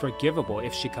make her forgivable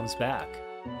if she comes back.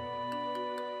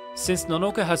 Since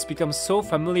Nonoka has become so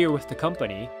familiar with the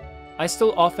company, I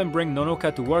still often bring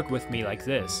Nonoka to work with me like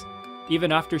this,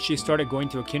 even after she started going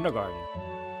to a kindergarten.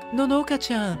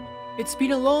 Nonoka-chan, it's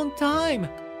been a long time.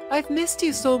 I've missed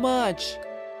you so much.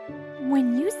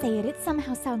 When you say it, it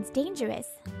somehow sounds dangerous.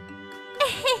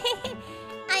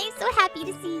 I'm so happy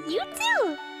to see you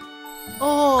too!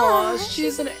 Oh, Aw,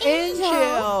 she's an angel.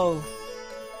 angel.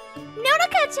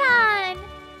 Nonoka-chan!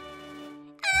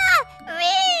 Ah!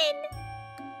 Rin!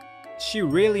 She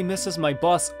really misses my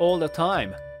boss all the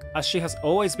time, as she has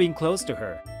always been close to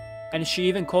her, and she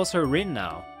even calls her Rin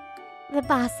now. The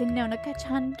boss and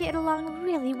Nonoka-chan get along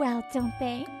really well, don't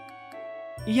they?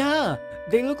 Yeah,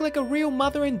 they look like a real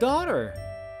mother and daughter.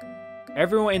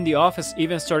 Everyone in the office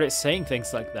even started saying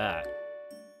things like that.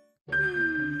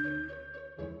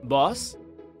 Boss,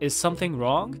 is something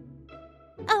wrong?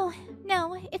 Oh,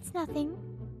 no, it's nothing.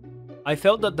 I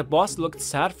felt that the boss looked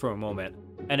sad for a moment,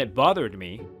 and it bothered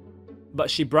me, but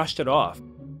she brushed it off.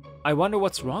 I wonder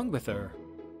what's wrong with her.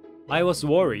 I was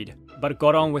worried, but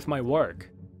got on with my work.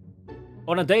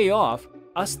 On a day off,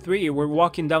 us three were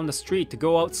walking down the street to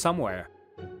go out somewhere.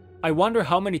 I wonder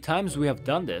how many times we have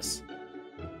done this.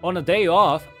 On a day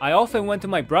off, I often went to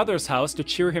my brother's house to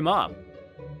cheer him up.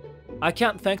 I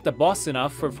can't thank the boss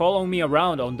enough for following me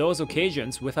around on those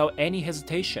occasions without any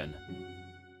hesitation.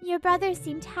 Your brother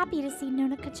seemed happy to see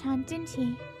Nonoka-chan, didn't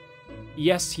he?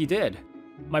 Yes, he did.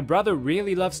 My brother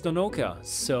really loves Nonoka,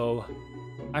 so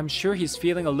I'm sure he's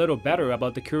feeling a little better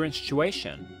about the current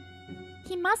situation.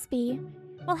 He must be.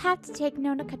 We'll have to take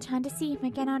Nonoka-chan to see him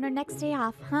again on our next day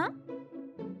off, huh?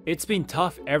 It's been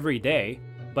tough every day,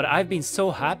 but I've been so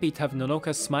happy to have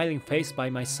Nonoka's smiling face by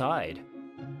my side.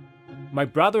 My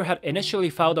brother had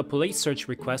initially filed a police search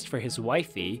request for his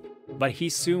wifey, but he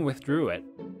soon withdrew it.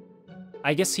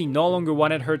 I guess he no longer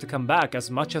wanted her to come back as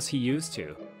much as he used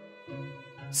to.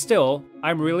 Still,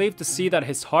 I'm relieved to see that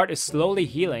his heart is slowly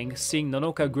healing seeing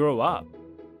Nonoka grow up.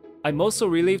 I'm also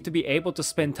relieved to be able to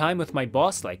spend time with my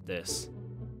boss like this.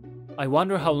 I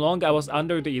wonder how long I was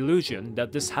under the illusion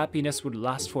that this happiness would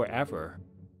last forever.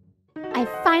 I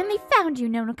finally found you,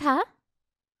 Nonoka.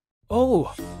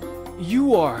 Oh,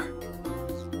 you are...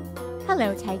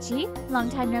 Hello, Taichi. Long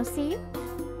time no see.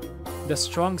 The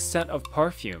strong scent of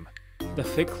perfume, the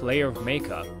thick layer of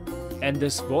makeup, and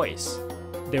this voice.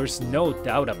 There's no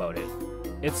doubt about it.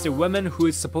 It's the woman who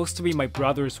is supposed to be my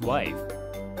brother's wife.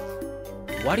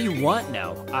 What do you want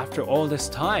now, after all this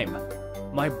time?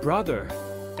 My brother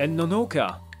and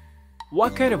Nonoka.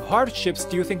 What kind of hardships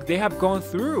do you think they have gone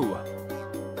through?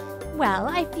 Well,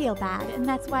 I feel bad, and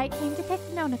that's why I came to pick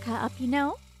Nonoka up, you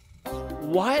know?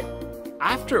 What?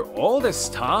 After all this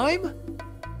time?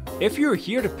 If you're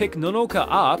here to pick Nonoka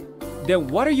up, then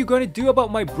what are you going to do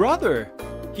about my brother?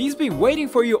 He's been waiting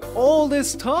for you all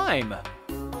this time.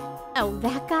 Oh,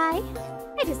 that guy?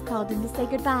 I just called him to say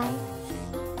goodbye.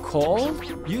 Call,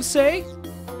 you say?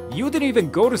 You didn't even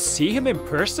go to see him in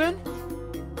person?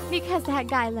 Because that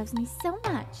guy loves me so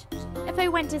much. If I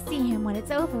went to see him when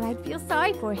it's over, I'd feel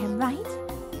sorry for him, right?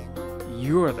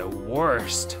 You're the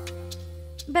worst.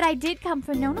 But I did come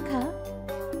for Nonoka.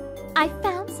 I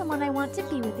found someone I want to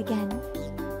be with again.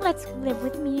 Let's live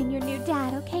with me and your new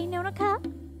dad, okay, Nonoka?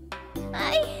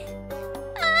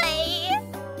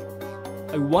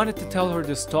 I wanted to tell her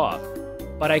to stop,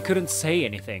 but I couldn't say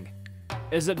anything.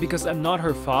 Is it because I'm not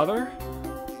her father?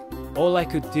 All I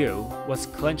could do was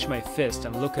clench my fist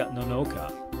and look at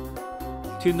Nonoka.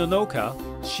 To Nonoka,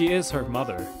 she is her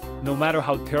mother, no matter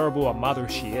how terrible a mother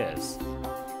she is.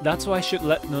 That's why I should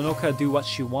let Nonoka do what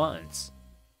she wants.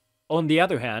 On the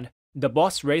other hand, the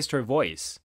boss raised her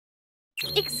voice.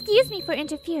 Excuse me for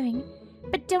interfering,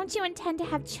 but don't you intend to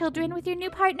have children with your new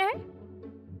partner?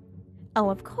 Oh,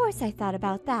 of course I thought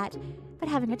about that, but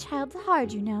having a child's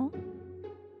hard, you know.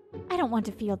 I don't want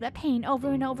to feel that pain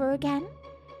over and over again,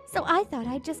 so I thought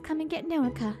I'd just come and get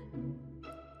Nonoka.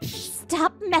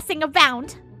 Stop messing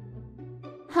around!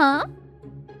 Huh?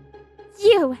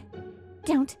 You!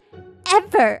 Don't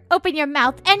ever open your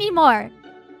mouth anymore!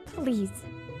 Please.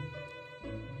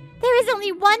 There is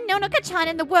only one Nonoka-chan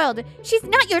in the world. She's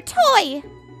not your toy!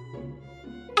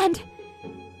 And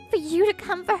for you to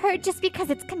come for her just because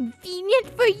it's convenient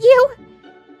for you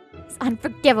is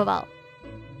unforgivable.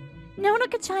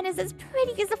 Nonoka-chan is as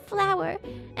pretty as a flower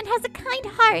and has a kind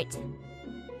heart.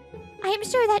 I am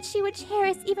sure that she would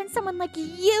cherish even someone like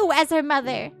you as her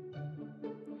mother.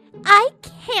 I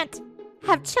can't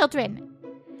have children,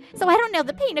 so I don't know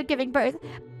the pain of giving birth,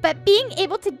 but being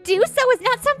able to do so is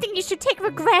not something you should take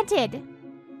for granted.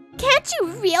 Can't you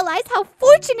realize how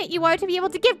fortunate you are to be able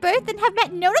to give birth and have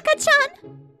met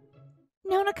Nonoka-chan?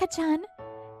 Nonoka-chan,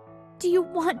 do you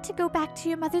want to go back to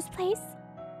your mother's place?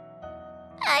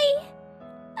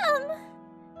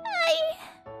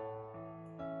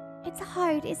 It's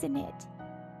hard, isn't it?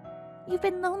 You've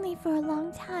been lonely for a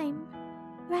long time,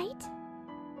 right?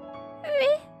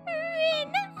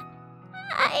 Rin,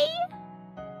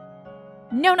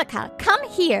 Nonaka, come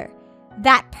here!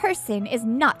 That person is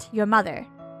not your mother.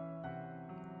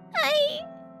 I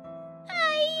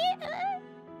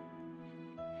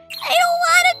don't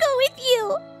want to go with you.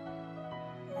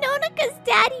 Nonaka's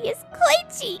daddy is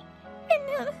Koichi,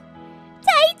 and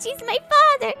Taichi's my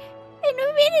father, and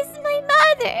Rin is my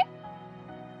mother.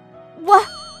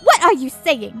 What are you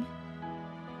saying?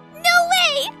 No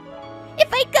way!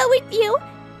 If I go with you,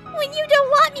 when you don't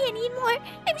want me anymore,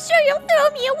 I'm sure you'll throw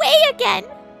me away again.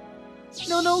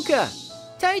 Nonoka!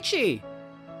 Taichi!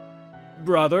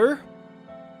 Brother?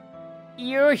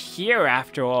 You're here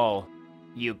after all,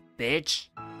 you bitch.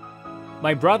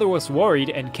 My brother was worried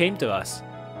and came to us.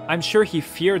 I'm sure he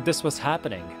feared this was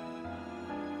happening.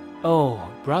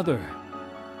 Oh, brother.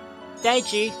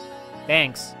 Taichi,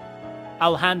 thanks.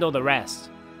 I'll handle the rest.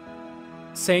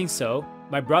 Saying so,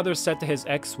 my brother said to his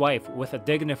ex-wife with a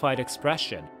dignified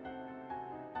expression,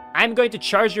 I'm going to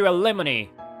charge you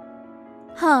alimony.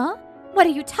 Huh? What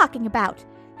are you talking about?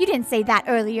 You didn't say that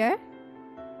earlier.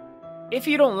 If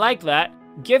you don't like that,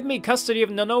 give me custody of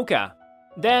Nonoka.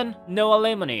 Then, no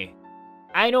alimony.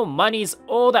 I know money's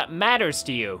all that matters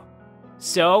to you.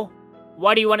 So,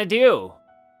 what do you want to do?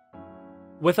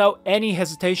 Without any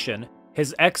hesitation,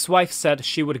 his ex-wife said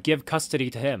she would give custody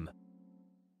to him.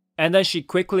 And then she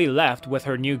quickly left with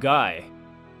her new guy.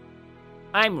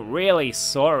 I'm really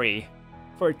sorry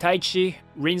for Taichi,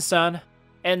 Rin-san,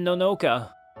 and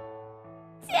Nonoka.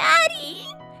 Daddy,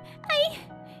 I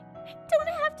don't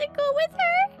have to go with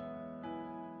her?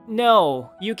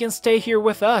 No, you can stay here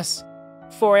with us.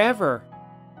 Forever.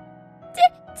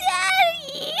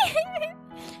 Daddy!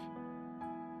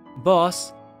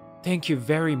 Boss, thank you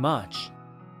very much.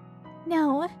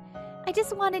 No, I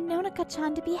just wanted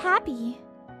Nonaka-chan to be happy.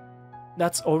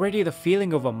 That's already the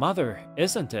feeling of a mother,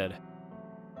 isn't it?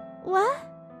 What?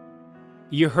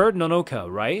 You heard Nonoka,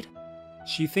 right?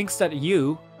 She thinks that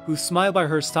you, who smile by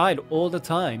her side all the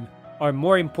time, are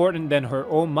more important than her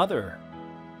own mother.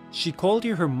 She called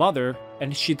you her mother,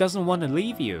 and she doesn't want to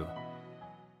leave you.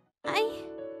 I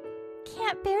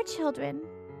can't bear children.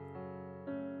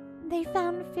 They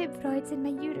found fibroids in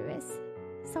my uterus,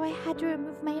 so I had to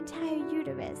remove my entire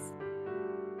uterus.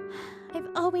 I've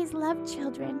always loved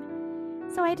children,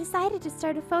 so I decided to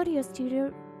start a photo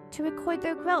studio to record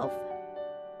their growth.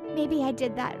 Maybe I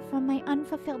did that from my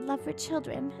unfulfilled love for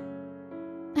children.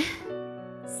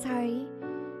 Sorry.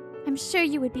 I'm sure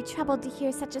you would be troubled to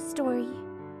hear such a story.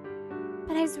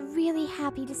 But I was really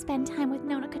happy to spend time with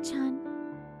Nonaka-chan.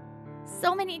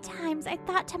 So many times I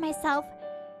thought to myself,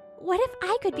 what if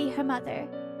I could be her mother?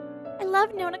 I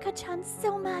love Nonaka-chan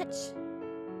so much.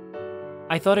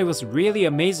 I thought it was really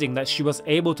amazing that she was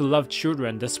able to love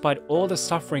children despite all the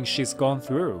suffering she's gone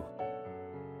through.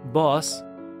 Boss?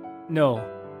 No,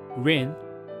 Rin?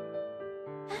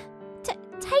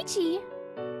 Taichi?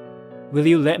 Will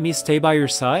you let me stay by your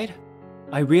side?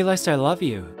 I realized I love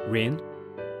you, Rin.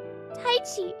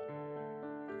 Taichi,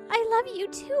 I love you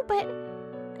too, but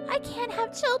I can't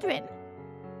have children.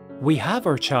 We have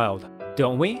our child,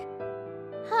 don't we?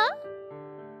 Huh?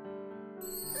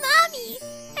 Mommy,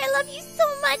 I love you so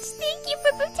much. Thank you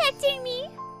for protecting me.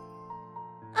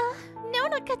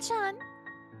 Nonaka-chan.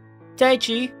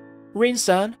 Taichi,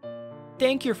 Rin-san,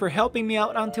 thank you for helping me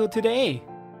out until today.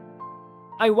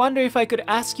 I wonder if I could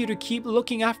ask you to keep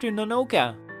looking after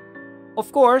Nonoka.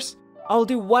 Of course, I'll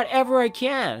do whatever I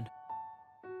can.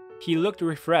 He looked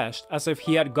refreshed as if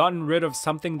he had gotten rid of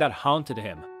something that haunted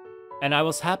him, and I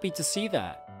was happy to see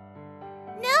that.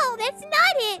 No, that's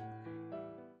not it.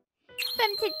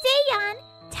 From today on,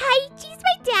 Taichi's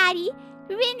my daddy,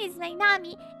 Rin is my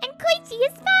mommy, and Koichi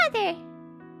is father.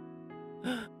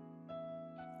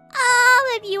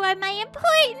 All of you are my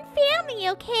important family,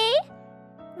 okay?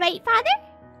 Right, father?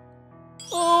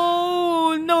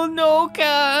 Oh,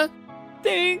 Nonoka!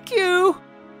 Thank you!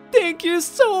 Thank you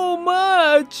so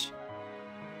much!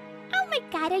 Oh my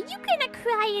god, are you gonna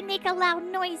cry and make a loud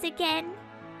noise again?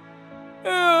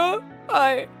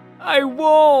 I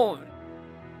won't!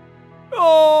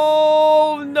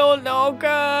 Oh,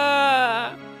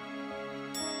 Nonoka!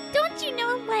 Don't you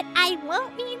know what I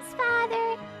won't means,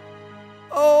 father?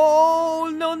 Oh,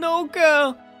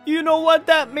 Nonoka! You know what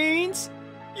that means?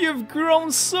 You've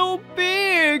grown so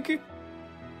big!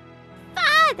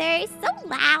 Father, so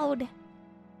loud.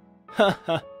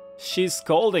 Haha, she's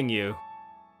scolding you.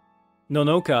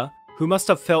 Nonoka, who must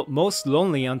have felt most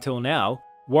lonely until now,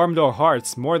 warmed our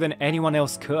hearts more than anyone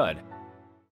else could.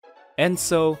 And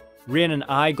so, Rin and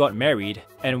I got married,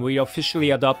 and we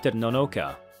officially adopted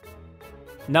Nonoka.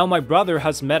 Now my brother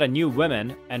has met a new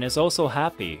woman and is also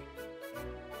happy.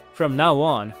 From now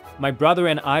on, my brother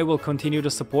and I will continue to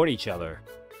support each other.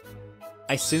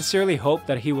 I sincerely hope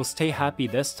that he will stay happy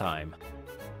this time.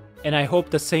 And I hope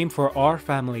the same for our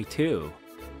family too.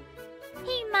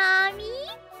 Hey, Mommy,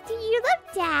 do you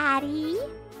love Daddy?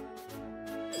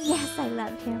 Yes, I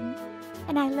love him.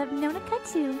 And I love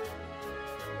Nonoka too.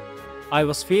 I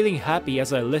was feeling happy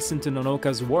as I listened to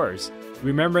Nonoka's words,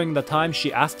 remembering the time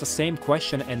she asked the same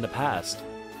question in the past.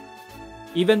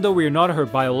 Even though we're not her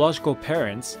biological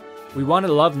parents, we want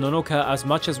to love Nonoka as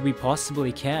much as we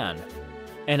possibly can.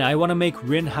 And I want to make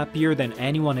Rin happier than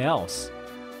anyone else.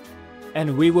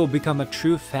 And we will become a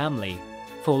true family,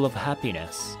 full of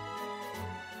happiness.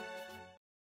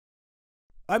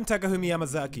 I'm Takahumi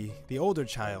Yamazaki, the older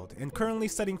child, and currently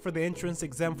studying for the entrance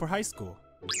exam for high school.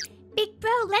 Big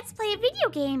bro, let's play a video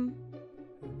game.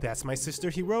 That's my sister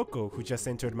Hiroko, who just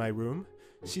entered my room.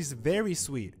 She's very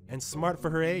sweet and smart for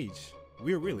her age.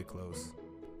 We're really close.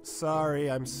 Sorry,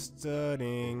 I'm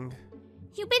studying.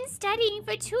 You've been studying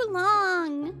for too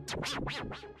long.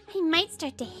 I might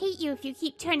start to hate you if you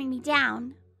keep turning me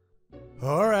down.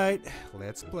 Alright,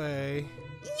 let's play.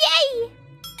 Yay!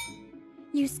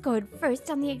 You scored first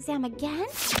on the exam again?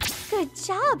 Good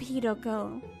job,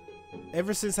 Hiroko.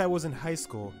 Ever since I was in high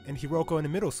school and Hiroko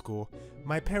in middle school,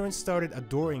 my parents started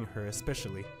adoring her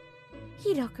especially.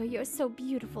 Hiroko, you're so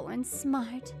beautiful and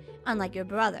smart, unlike your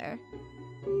brother.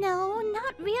 No,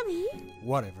 not really.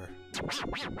 Whatever.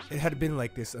 It had been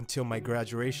like this until my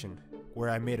graduation, where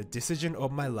I made a decision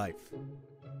of my life.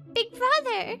 Big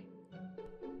brother!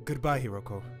 Goodbye,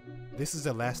 Hiroko. This is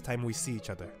the last time we see each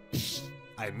other.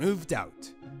 I moved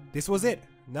out. This was it,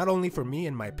 not only for me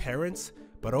and my parents,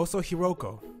 but also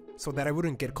Hiroko, so that I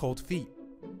wouldn't get cold feet.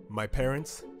 My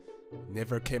parents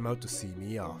never came out to see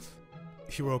me off.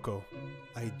 Hiroko,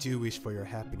 I do wish for your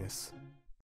happiness.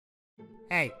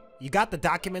 Hey, you got the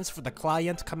documents for the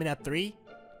client coming at 3?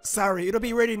 Sorry, it'll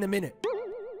be ready in a minute.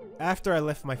 After I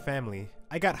left my family,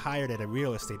 I got hired at a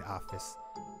real estate office.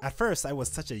 At first, I was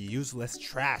such a useless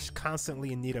trash,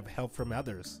 constantly in need of help from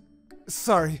others.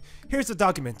 Sorry, here's the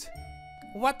document.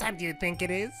 What time do you think it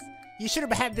is? You should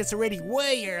have had this ready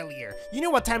way earlier. You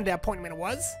know what time the appointment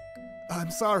was?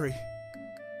 I'm sorry.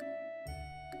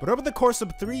 But over the course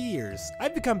of 3 years,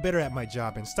 I've become better at my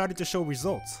job and started to show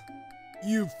results.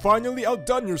 You've finally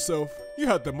outdone yourself. You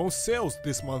had the most sales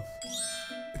this month.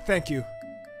 Thank you.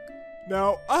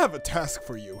 Now, I have a task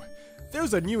for you.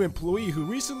 There's a new employee who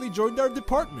recently joined our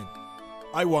department.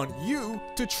 I want you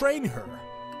to train her.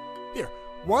 Here,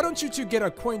 why don't you two get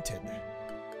acquainted?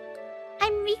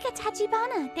 I'm Rika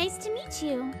Tachibana. Nice to meet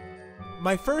you.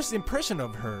 My first impression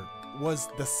of her was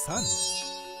the sun.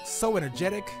 So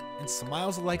energetic and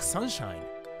smiles like sunshine.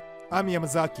 I'm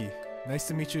Yamazaki. Nice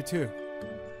to meet you too.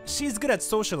 She's good at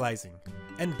socializing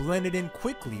and blended in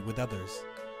quickly with others.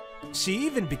 She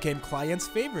even became clients'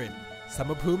 favorite,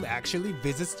 some of whom actually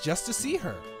visits just to see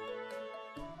her.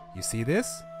 You see this?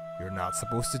 You're not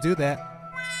supposed to do that.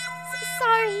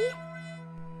 Sorry.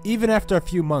 Even after a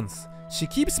few months, she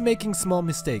keeps making small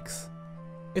mistakes.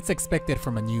 It's expected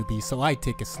from a newbie, so I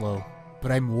take it slow.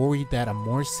 But I'm worried that a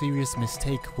more serious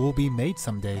mistake will be made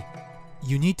someday.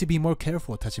 You need to be more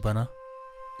careful, Tachibana.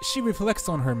 She reflects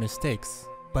on her mistakes,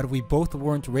 but we both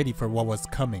weren't ready for what was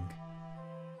coming.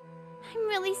 I'm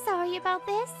really sorry about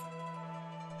this.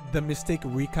 The mistake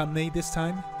Rika made this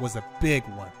time was a big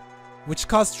one, which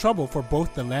caused trouble for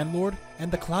both the landlord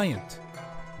and the client.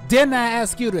 Didn't I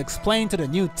ask you to explain to the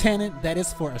new tenant that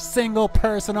it's for a single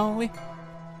person only?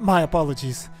 My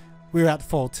apologies. We're at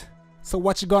fault. So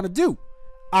what you gonna do?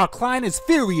 Our client is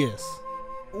furious.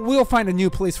 We'll find a new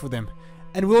place for them,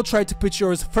 and we'll try to put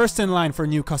yours first in line for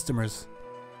new customers.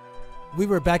 We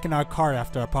were back in our car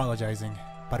after apologizing,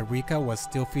 but Rika was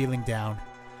still feeling down.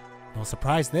 No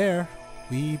surprise there.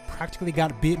 We practically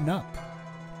got beaten up.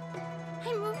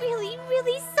 I'm really,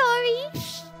 really sorry.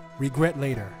 Regret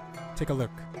later. Take a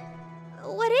look.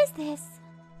 What is this?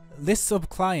 Lists of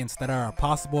clients that are a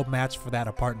possible match for that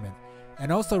apartment,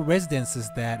 and also residences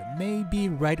that may be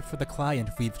right for the client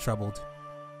we've troubled.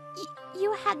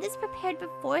 You had this prepared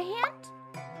beforehand?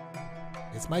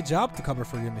 It's my job to cover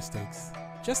for your mistakes.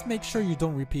 Just make sure you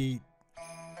don't repeat.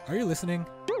 Are you listening?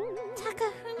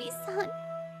 Takahumi-san,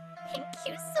 thank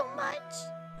you so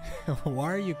much.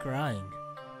 Why are you crying?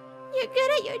 You're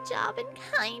good at your job and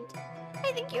kind.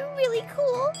 I think you're really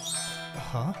cool.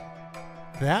 Huh?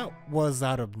 That was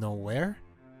out of nowhere.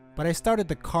 But I started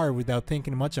the car without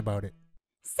thinking much about it.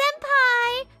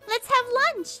 Senpai, let's have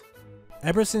lunch.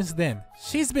 Ever since then,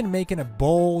 she's been making a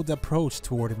bold approach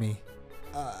toward me.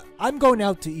 I'm going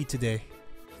out to eat today.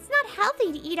 It's not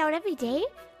healthy to eat out every day.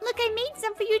 Look, I made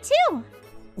some for you too.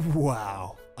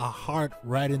 Wow, a heart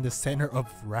right in the center of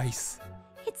rice.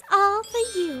 It's all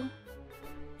for you.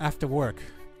 After work,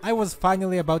 I was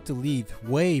finally about to leave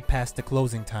way past the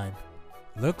closing time.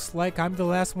 Looks like I'm the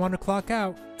last one to clock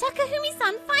out.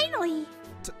 Takahumi-san, finally!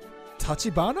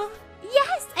 Tachibana?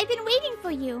 Yes, I've been waiting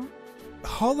for you.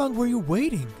 How long were you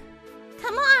waiting?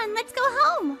 Come on, let's go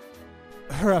home.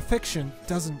 Her affection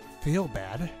doesn't feel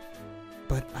bad,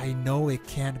 but I know it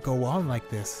can't go on like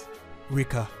this.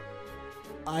 Rika,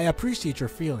 I appreciate your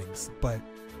feelings, but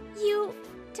You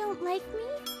don't like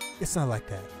me? it's not like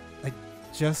that. I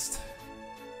just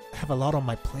have a lot on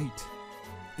my plate.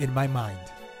 In my mind,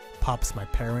 pops my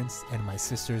parents and my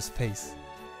sister's face.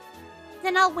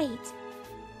 Then I'll wait.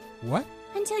 What?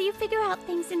 Until you figure out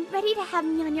things and ready to have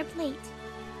me on your plate.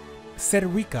 Said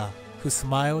Rika, who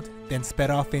smiled, then sped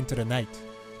off into the night.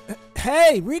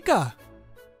 Hey, Rika!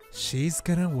 She's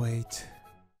gonna wait.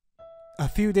 A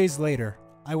few days later,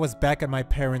 I was back at my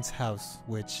parents' house,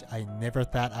 which I never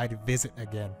thought I'd visit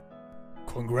again.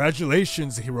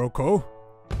 Congratulations, Hiroko!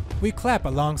 We clap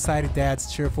alongside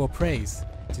Dad's cheerful praise.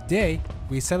 Today,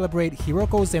 we celebrate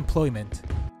Hiroko's employment.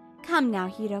 Come now,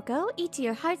 Hiroko, eat to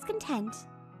your heart's content.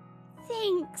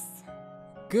 Thanks.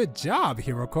 Good job,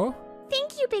 Hiroko!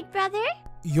 Thank you, big brother.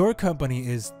 Your company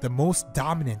is the most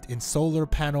dominant in solar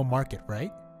panel market,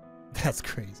 right? That's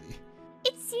crazy.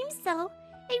 It seems so.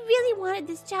 I really wanted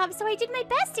this job, so I did my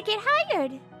best to get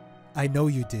hired. I know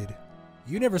you did.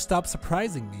 You never stopped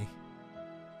surprising me.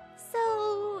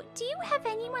 So, do you have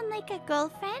anyone like a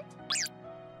girlfriend?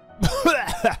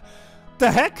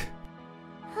 The heck?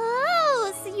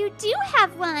 Oh, so you do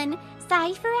have one.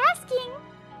 Sorry for asking.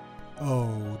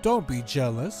 Oh, don't be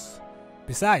jealous.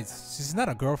 Besides, she's not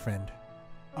a girlfriend.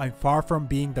 I'm far from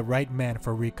being the right man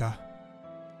for Rika.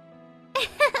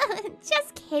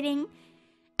 Just kidding.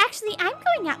 Actually, I'm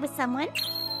going out with someone.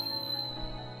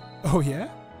 Oh yeah?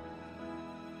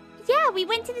 Yeah, we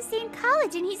went to the same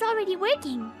college and he's already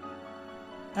working.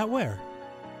 At where?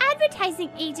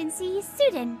 Advertising agency,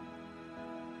 Suden.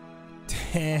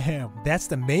 Damn, that's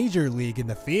the major league in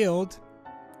the field.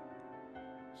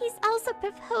 He's also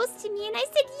proposed to me and I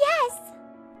said yes.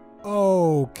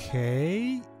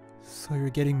 Okay, so you're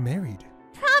getting married.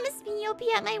 Promise me you'll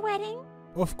be at my wedding.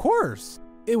 Of course.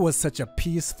 It was such a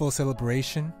peaceful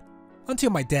celebration until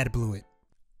my dad blew it.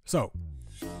 So,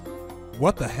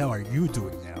 what the hell are you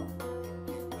doing now?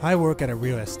 I work at a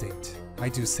real estate. I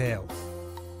do sales.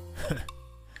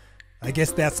 I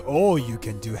guess that's all you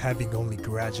can do having only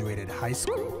graduated high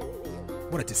school.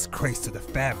 What a disgrace to the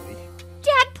family.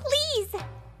 Dad, please!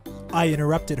 I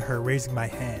interrupted her, raising my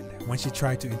hand when she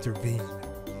tried to intervene.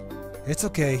 It's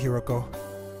okay, Hiroko.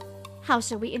 How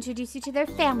shall we introduce you to their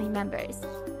family members?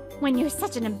 When you're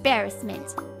such an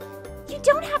embarrassment. You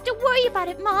don't have to worry about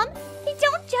it, Mom. They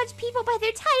don't judge people by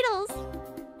their titles.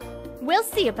 We'll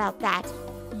see about that.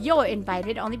 You're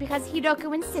invited only because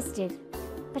Hiroko insisted.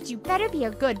 But you better be a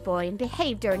good boy and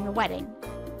behave during the wedding.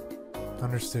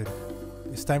 Understood.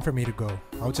 It's time for me to go.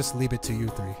 I'll just leave it to you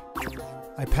three.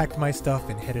 I packed my stuff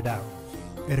and headed out.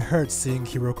 It hurt seeing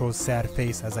Hiroko's sad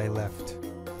face as I left.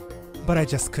 But I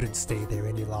just couldn't stay there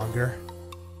any longer.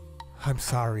 I'm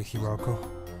sorry, Hiroko.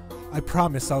 I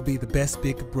promise I'll be the best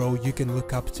big bro you can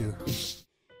look up to.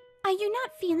 Are you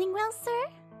not feeling well, sir?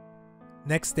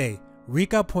 Next day,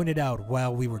 Rika pointed out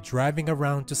while we were driving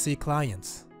around to see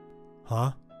clients.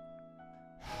 Huh?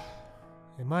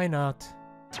 Am I not?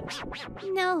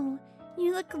 No,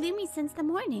 you look gloomy since the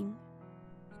morning.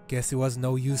 Guess it was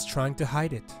no use trying to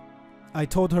hide it. I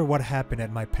told her what happened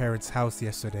at my parents' house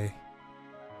yesterday.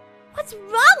 What's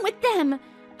wrong with them?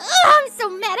 Ugh, I'm so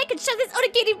mad I could shove this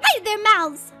oregiri right in their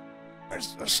mouths!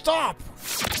 Stop!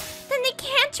 Then they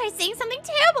can't try saying something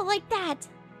terrible like that.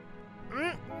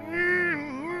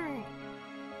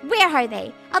 Where are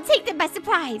they? I'll take them by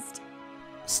surprise.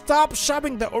 Stop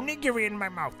shoving the onigiri in my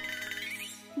mouth!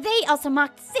 They also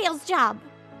mocked the sales job.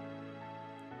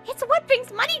 It's what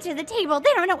brings money to the table.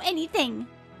 They don't know anything.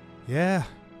 Yeah,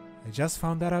 I just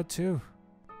found that out too.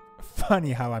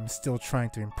 Funny how I'm still trying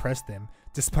to impress them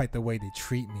despite the way they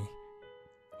treat me.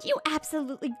 You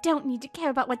absolutely don't need to care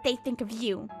about what they think of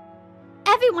you.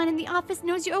 Everyone in the office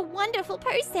knows you're a wonderful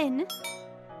person.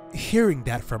 Hearing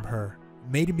that from her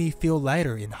made me feel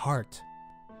lighter in heart.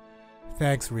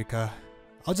 Thanks, Rika.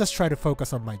 I'll just try to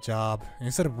focus on my job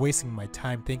instead of wasting my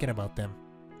time thinking about them.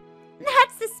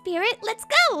 That's the spirit. Let's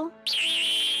go.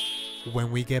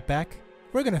 When we get back,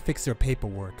 we're gonna fix your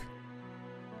paperwork.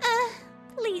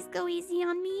 Please go easy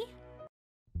on me.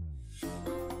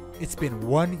 It's been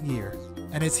 1 year,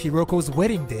 and it's Hiroko's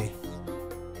wedding day.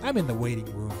 I'm in the waiting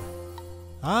room.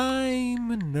 I'm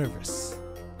nervous.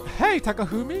 Hey,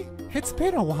 Takafumi! It's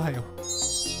been a while.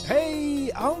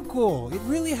 Hey, uncle! It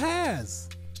really has!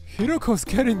 Hiroko's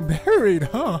getting married,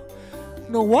 huh?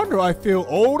 No wonder I feel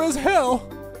old as hell!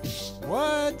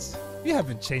 What? You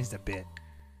haven't changed a bit.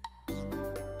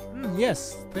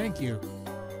 Yes, thank you.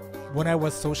 When I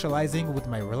was socializing with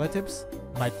my relatives,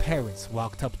 my parents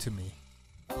walked up to me.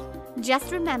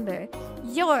 Just remember,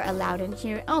 you're allowed in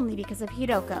here only because of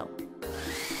Hiroko.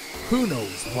 Who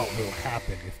knows what will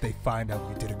happen if they find out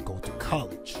you didn't go to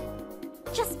college?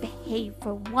 Just behave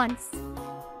for once.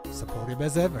 Supportive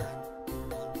as ever.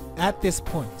 At this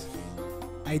point,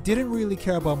 I didn't really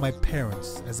care about my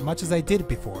parents as much as I did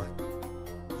before.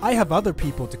 I have other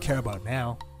people to care about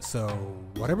now, so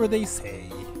whatever they say.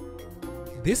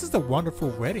 This is a wonderful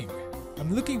wedding.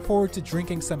 I'm looking forward to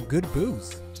drinking some good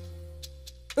booze.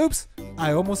 Oops,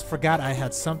 I almost forgot I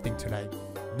had something tonight.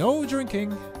 No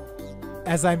drinking.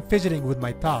 As I'm fidgeting with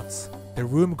my thoughts, the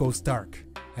room goes dark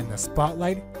and the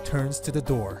spotlight turns to the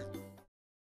door.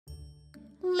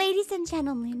 Ladies and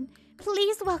gentlemen,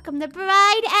 please welcome the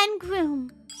bride and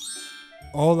groom.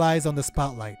 All eyes on the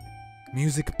spotlight,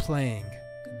 music playing.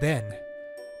 Then,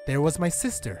 there was my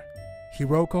sister,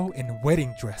 Hiroko in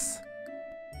wedding dress.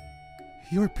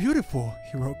 You're beautiful,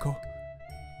 Hiroko.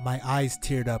 My eyes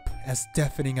teared up as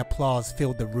deafening applause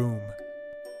filled the room.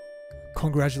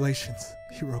 Congratulations,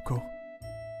 Hiroko.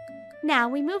 Now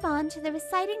we move on to the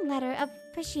reciting letter of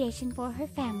appreciation for her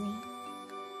family.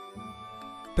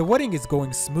 The wedding is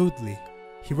going smoothly.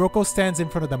 Hiroko stands in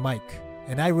front of the mic,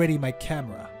 and I ready my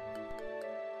camera.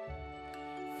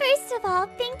 First of all,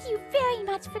 thank you very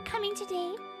much for coming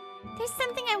today. There's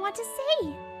something I want to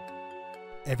say.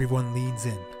 Everyone leans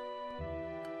in.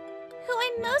 Who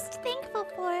I'm most thankful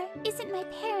for isn't my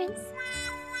parents.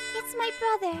 It's my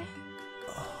brother.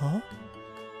 Huh?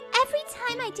 Every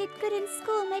time I did good in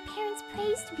school, my parents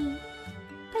praised me.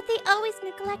 But they always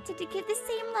neglected to give the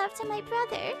same love to my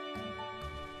brother.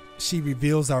 She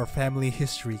reveals our family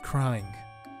history crying.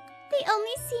 They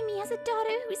only see me as a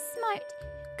daughter who's smart,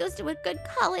 goes to a good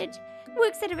college,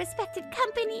 works at a respected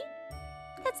company.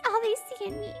 That's all they see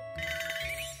in me.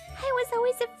 I was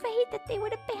always afraid that they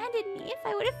would abandon me if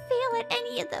I were to fail at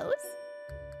any of those.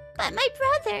 But my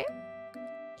brother,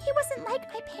 he wasn't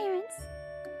like my parents.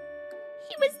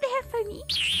 He was there for me.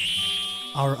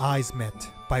 Our eyes met,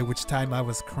 by which time I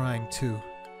was crying too.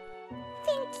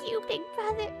 Thank you, big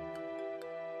brother.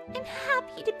 I'm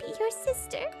happy to be your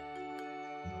sister.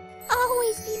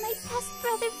 Always be my best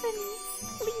brother for me,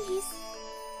 please,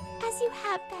 as you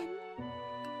have been.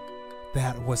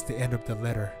 That was the end of the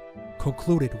letter,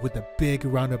 concluded with a big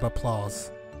round of applause.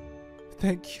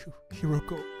 Thank you,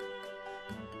 Hiroko.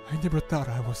 I never thought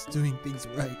I was doing things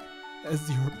right as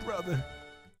your brother.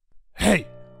 Hey,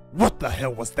 what the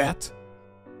hell was that?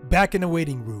 Back in the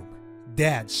waiting room,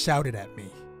 Dad shouted at me.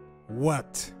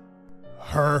 What?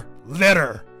 Her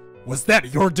letter? Was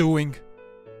that your doing?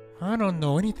 I don't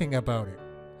know anything about it.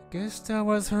 Guess that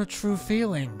was her true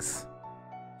feelings.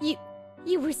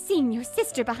 You were seeing your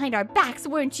sister behind our backs,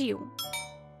 weren't you?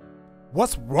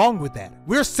 What's wrong with that?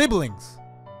 We're siblings.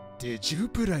 Did you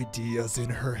put ideas in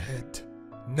her head?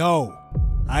 No,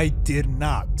 I did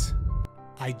not.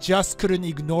 I just couldn't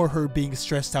ignore her being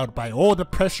stressed out by all the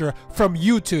pressure from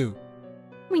you two.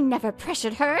 We never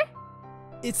pressured her.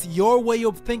 It's your way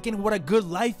of thinking what a good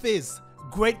life is.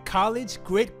 Great college,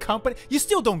 great company. You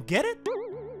still don't get it?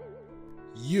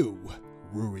 You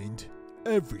ruined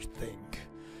everything.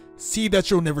 See that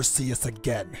you'll never see us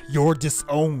again. You're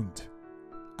disowned.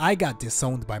 I got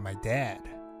disowned by my dad,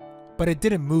 but it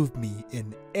didn't move me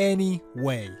in any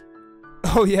way.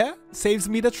 Oh yeah? Saves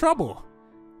me the trouble.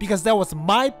 Because that was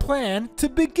my plan to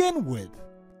begin with.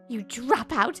 You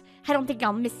drop out. I don't think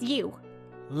I'll miss you.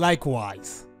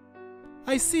 Likewise.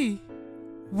 I see.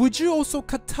 Would you also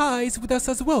cut ties with us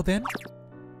as well then?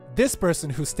 This person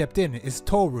who stepped in is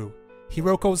Toru,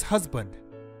 Hiroko's husband.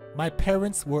 My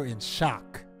parents were in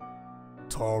shock.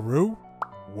 Toru?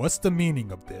 What's the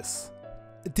meaning of this?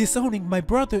 Disowning my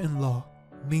brother-in-law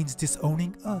means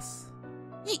disowning us.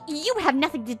 You have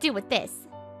nothing to do with this.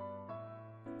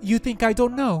 You think I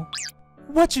don't know?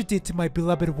 What you did to my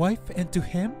beloved wife and to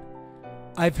him?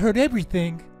 I've heard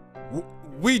everything.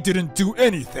 We didn't do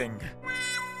anything.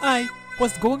 I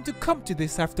was going to come to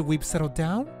this after we've settled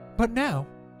down, but now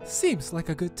seems like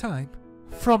a good time.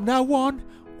 From now on,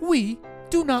 we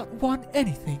do not want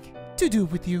anything to do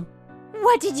with you.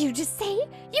 What did you just say?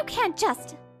 You can't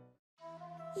just...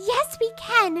 Yes, we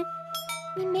can.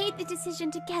 We made the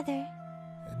decision together.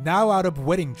 Now out of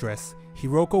wedding dress,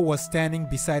 Hiroko was standing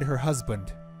beside her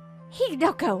husband.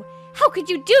 Hiroko, how could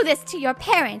you do this to your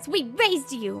parents? We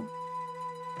raised you.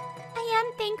 I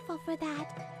am thankful for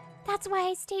that. That's why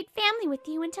I stayed family with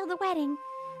you until the wedding.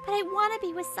 But I want to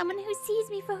be with someone who sees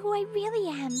me for who I really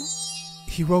am.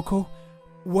 Hiroko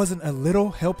wasn't a little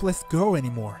helpless girl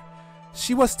anymore.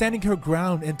 She was standing her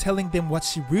ground and telling them what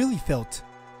she really felt.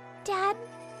 Dad,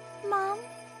 Mom,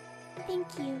 thank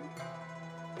you.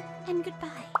 And goodbye.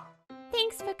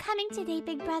 Thanks for coming today,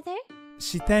 big brother.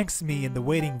 She thanks me in the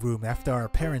waiting room after our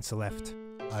parents left.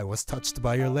 I was touched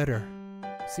by your letter.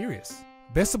 Serious.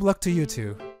 Best of luck to you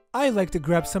two. I'd like to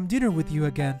grab some dinner with you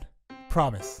again.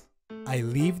 Promise. I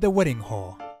leave the wedding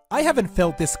hall. I haven't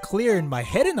felt this clear in my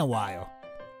head in a while.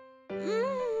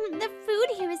 The food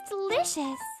here is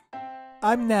delicious.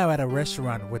 I'm now at a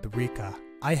restaurant with Rika.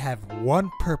 I have one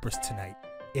purpose tonight.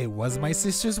 It was my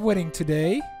sister's wedding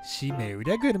today. She married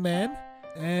a good man.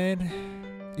 And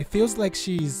it feels like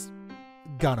she's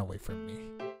gone away from me.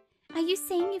 Are you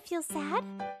saying you feel sad?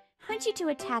 Aren't you too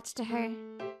attached to her?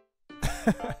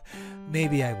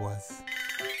 Maybe I was.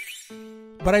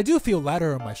 But I do feel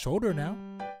lighter on my shoulder now.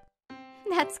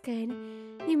 That's good.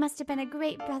 You must have been a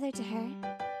great brother to her.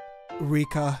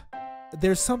 Rika,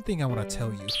 there's something I want to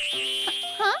tell you.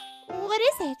 Huh? What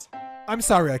is it? I'm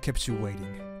sorry I kept you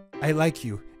waiting. I like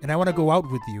you, and I want to go out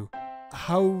with you.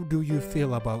 How do you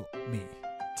feel about me?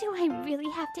 Do I really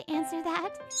have to answer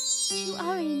that? You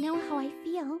already know how I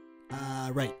feel.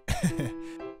 Right.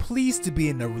 Pleased to be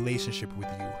in a relationship with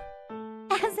you.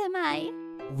 As am I.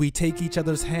 We take each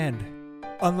other's hand.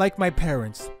 Unlike my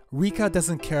parents, Rika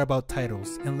doesn't care about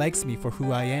titles and likes me for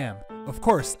who I am. Of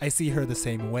course, I see her the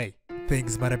same way.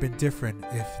 Things might have been different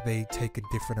if they take a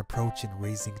different approach in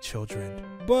raising children.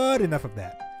 But enough of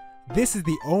that. This is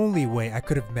the only way I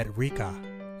could have met Rika,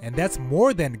 and that's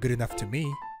more than good enough to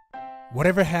me.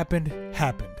 Whatever happened,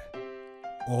 happened.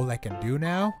 All I can do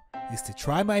now is to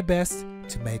try my best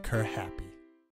to make her happy.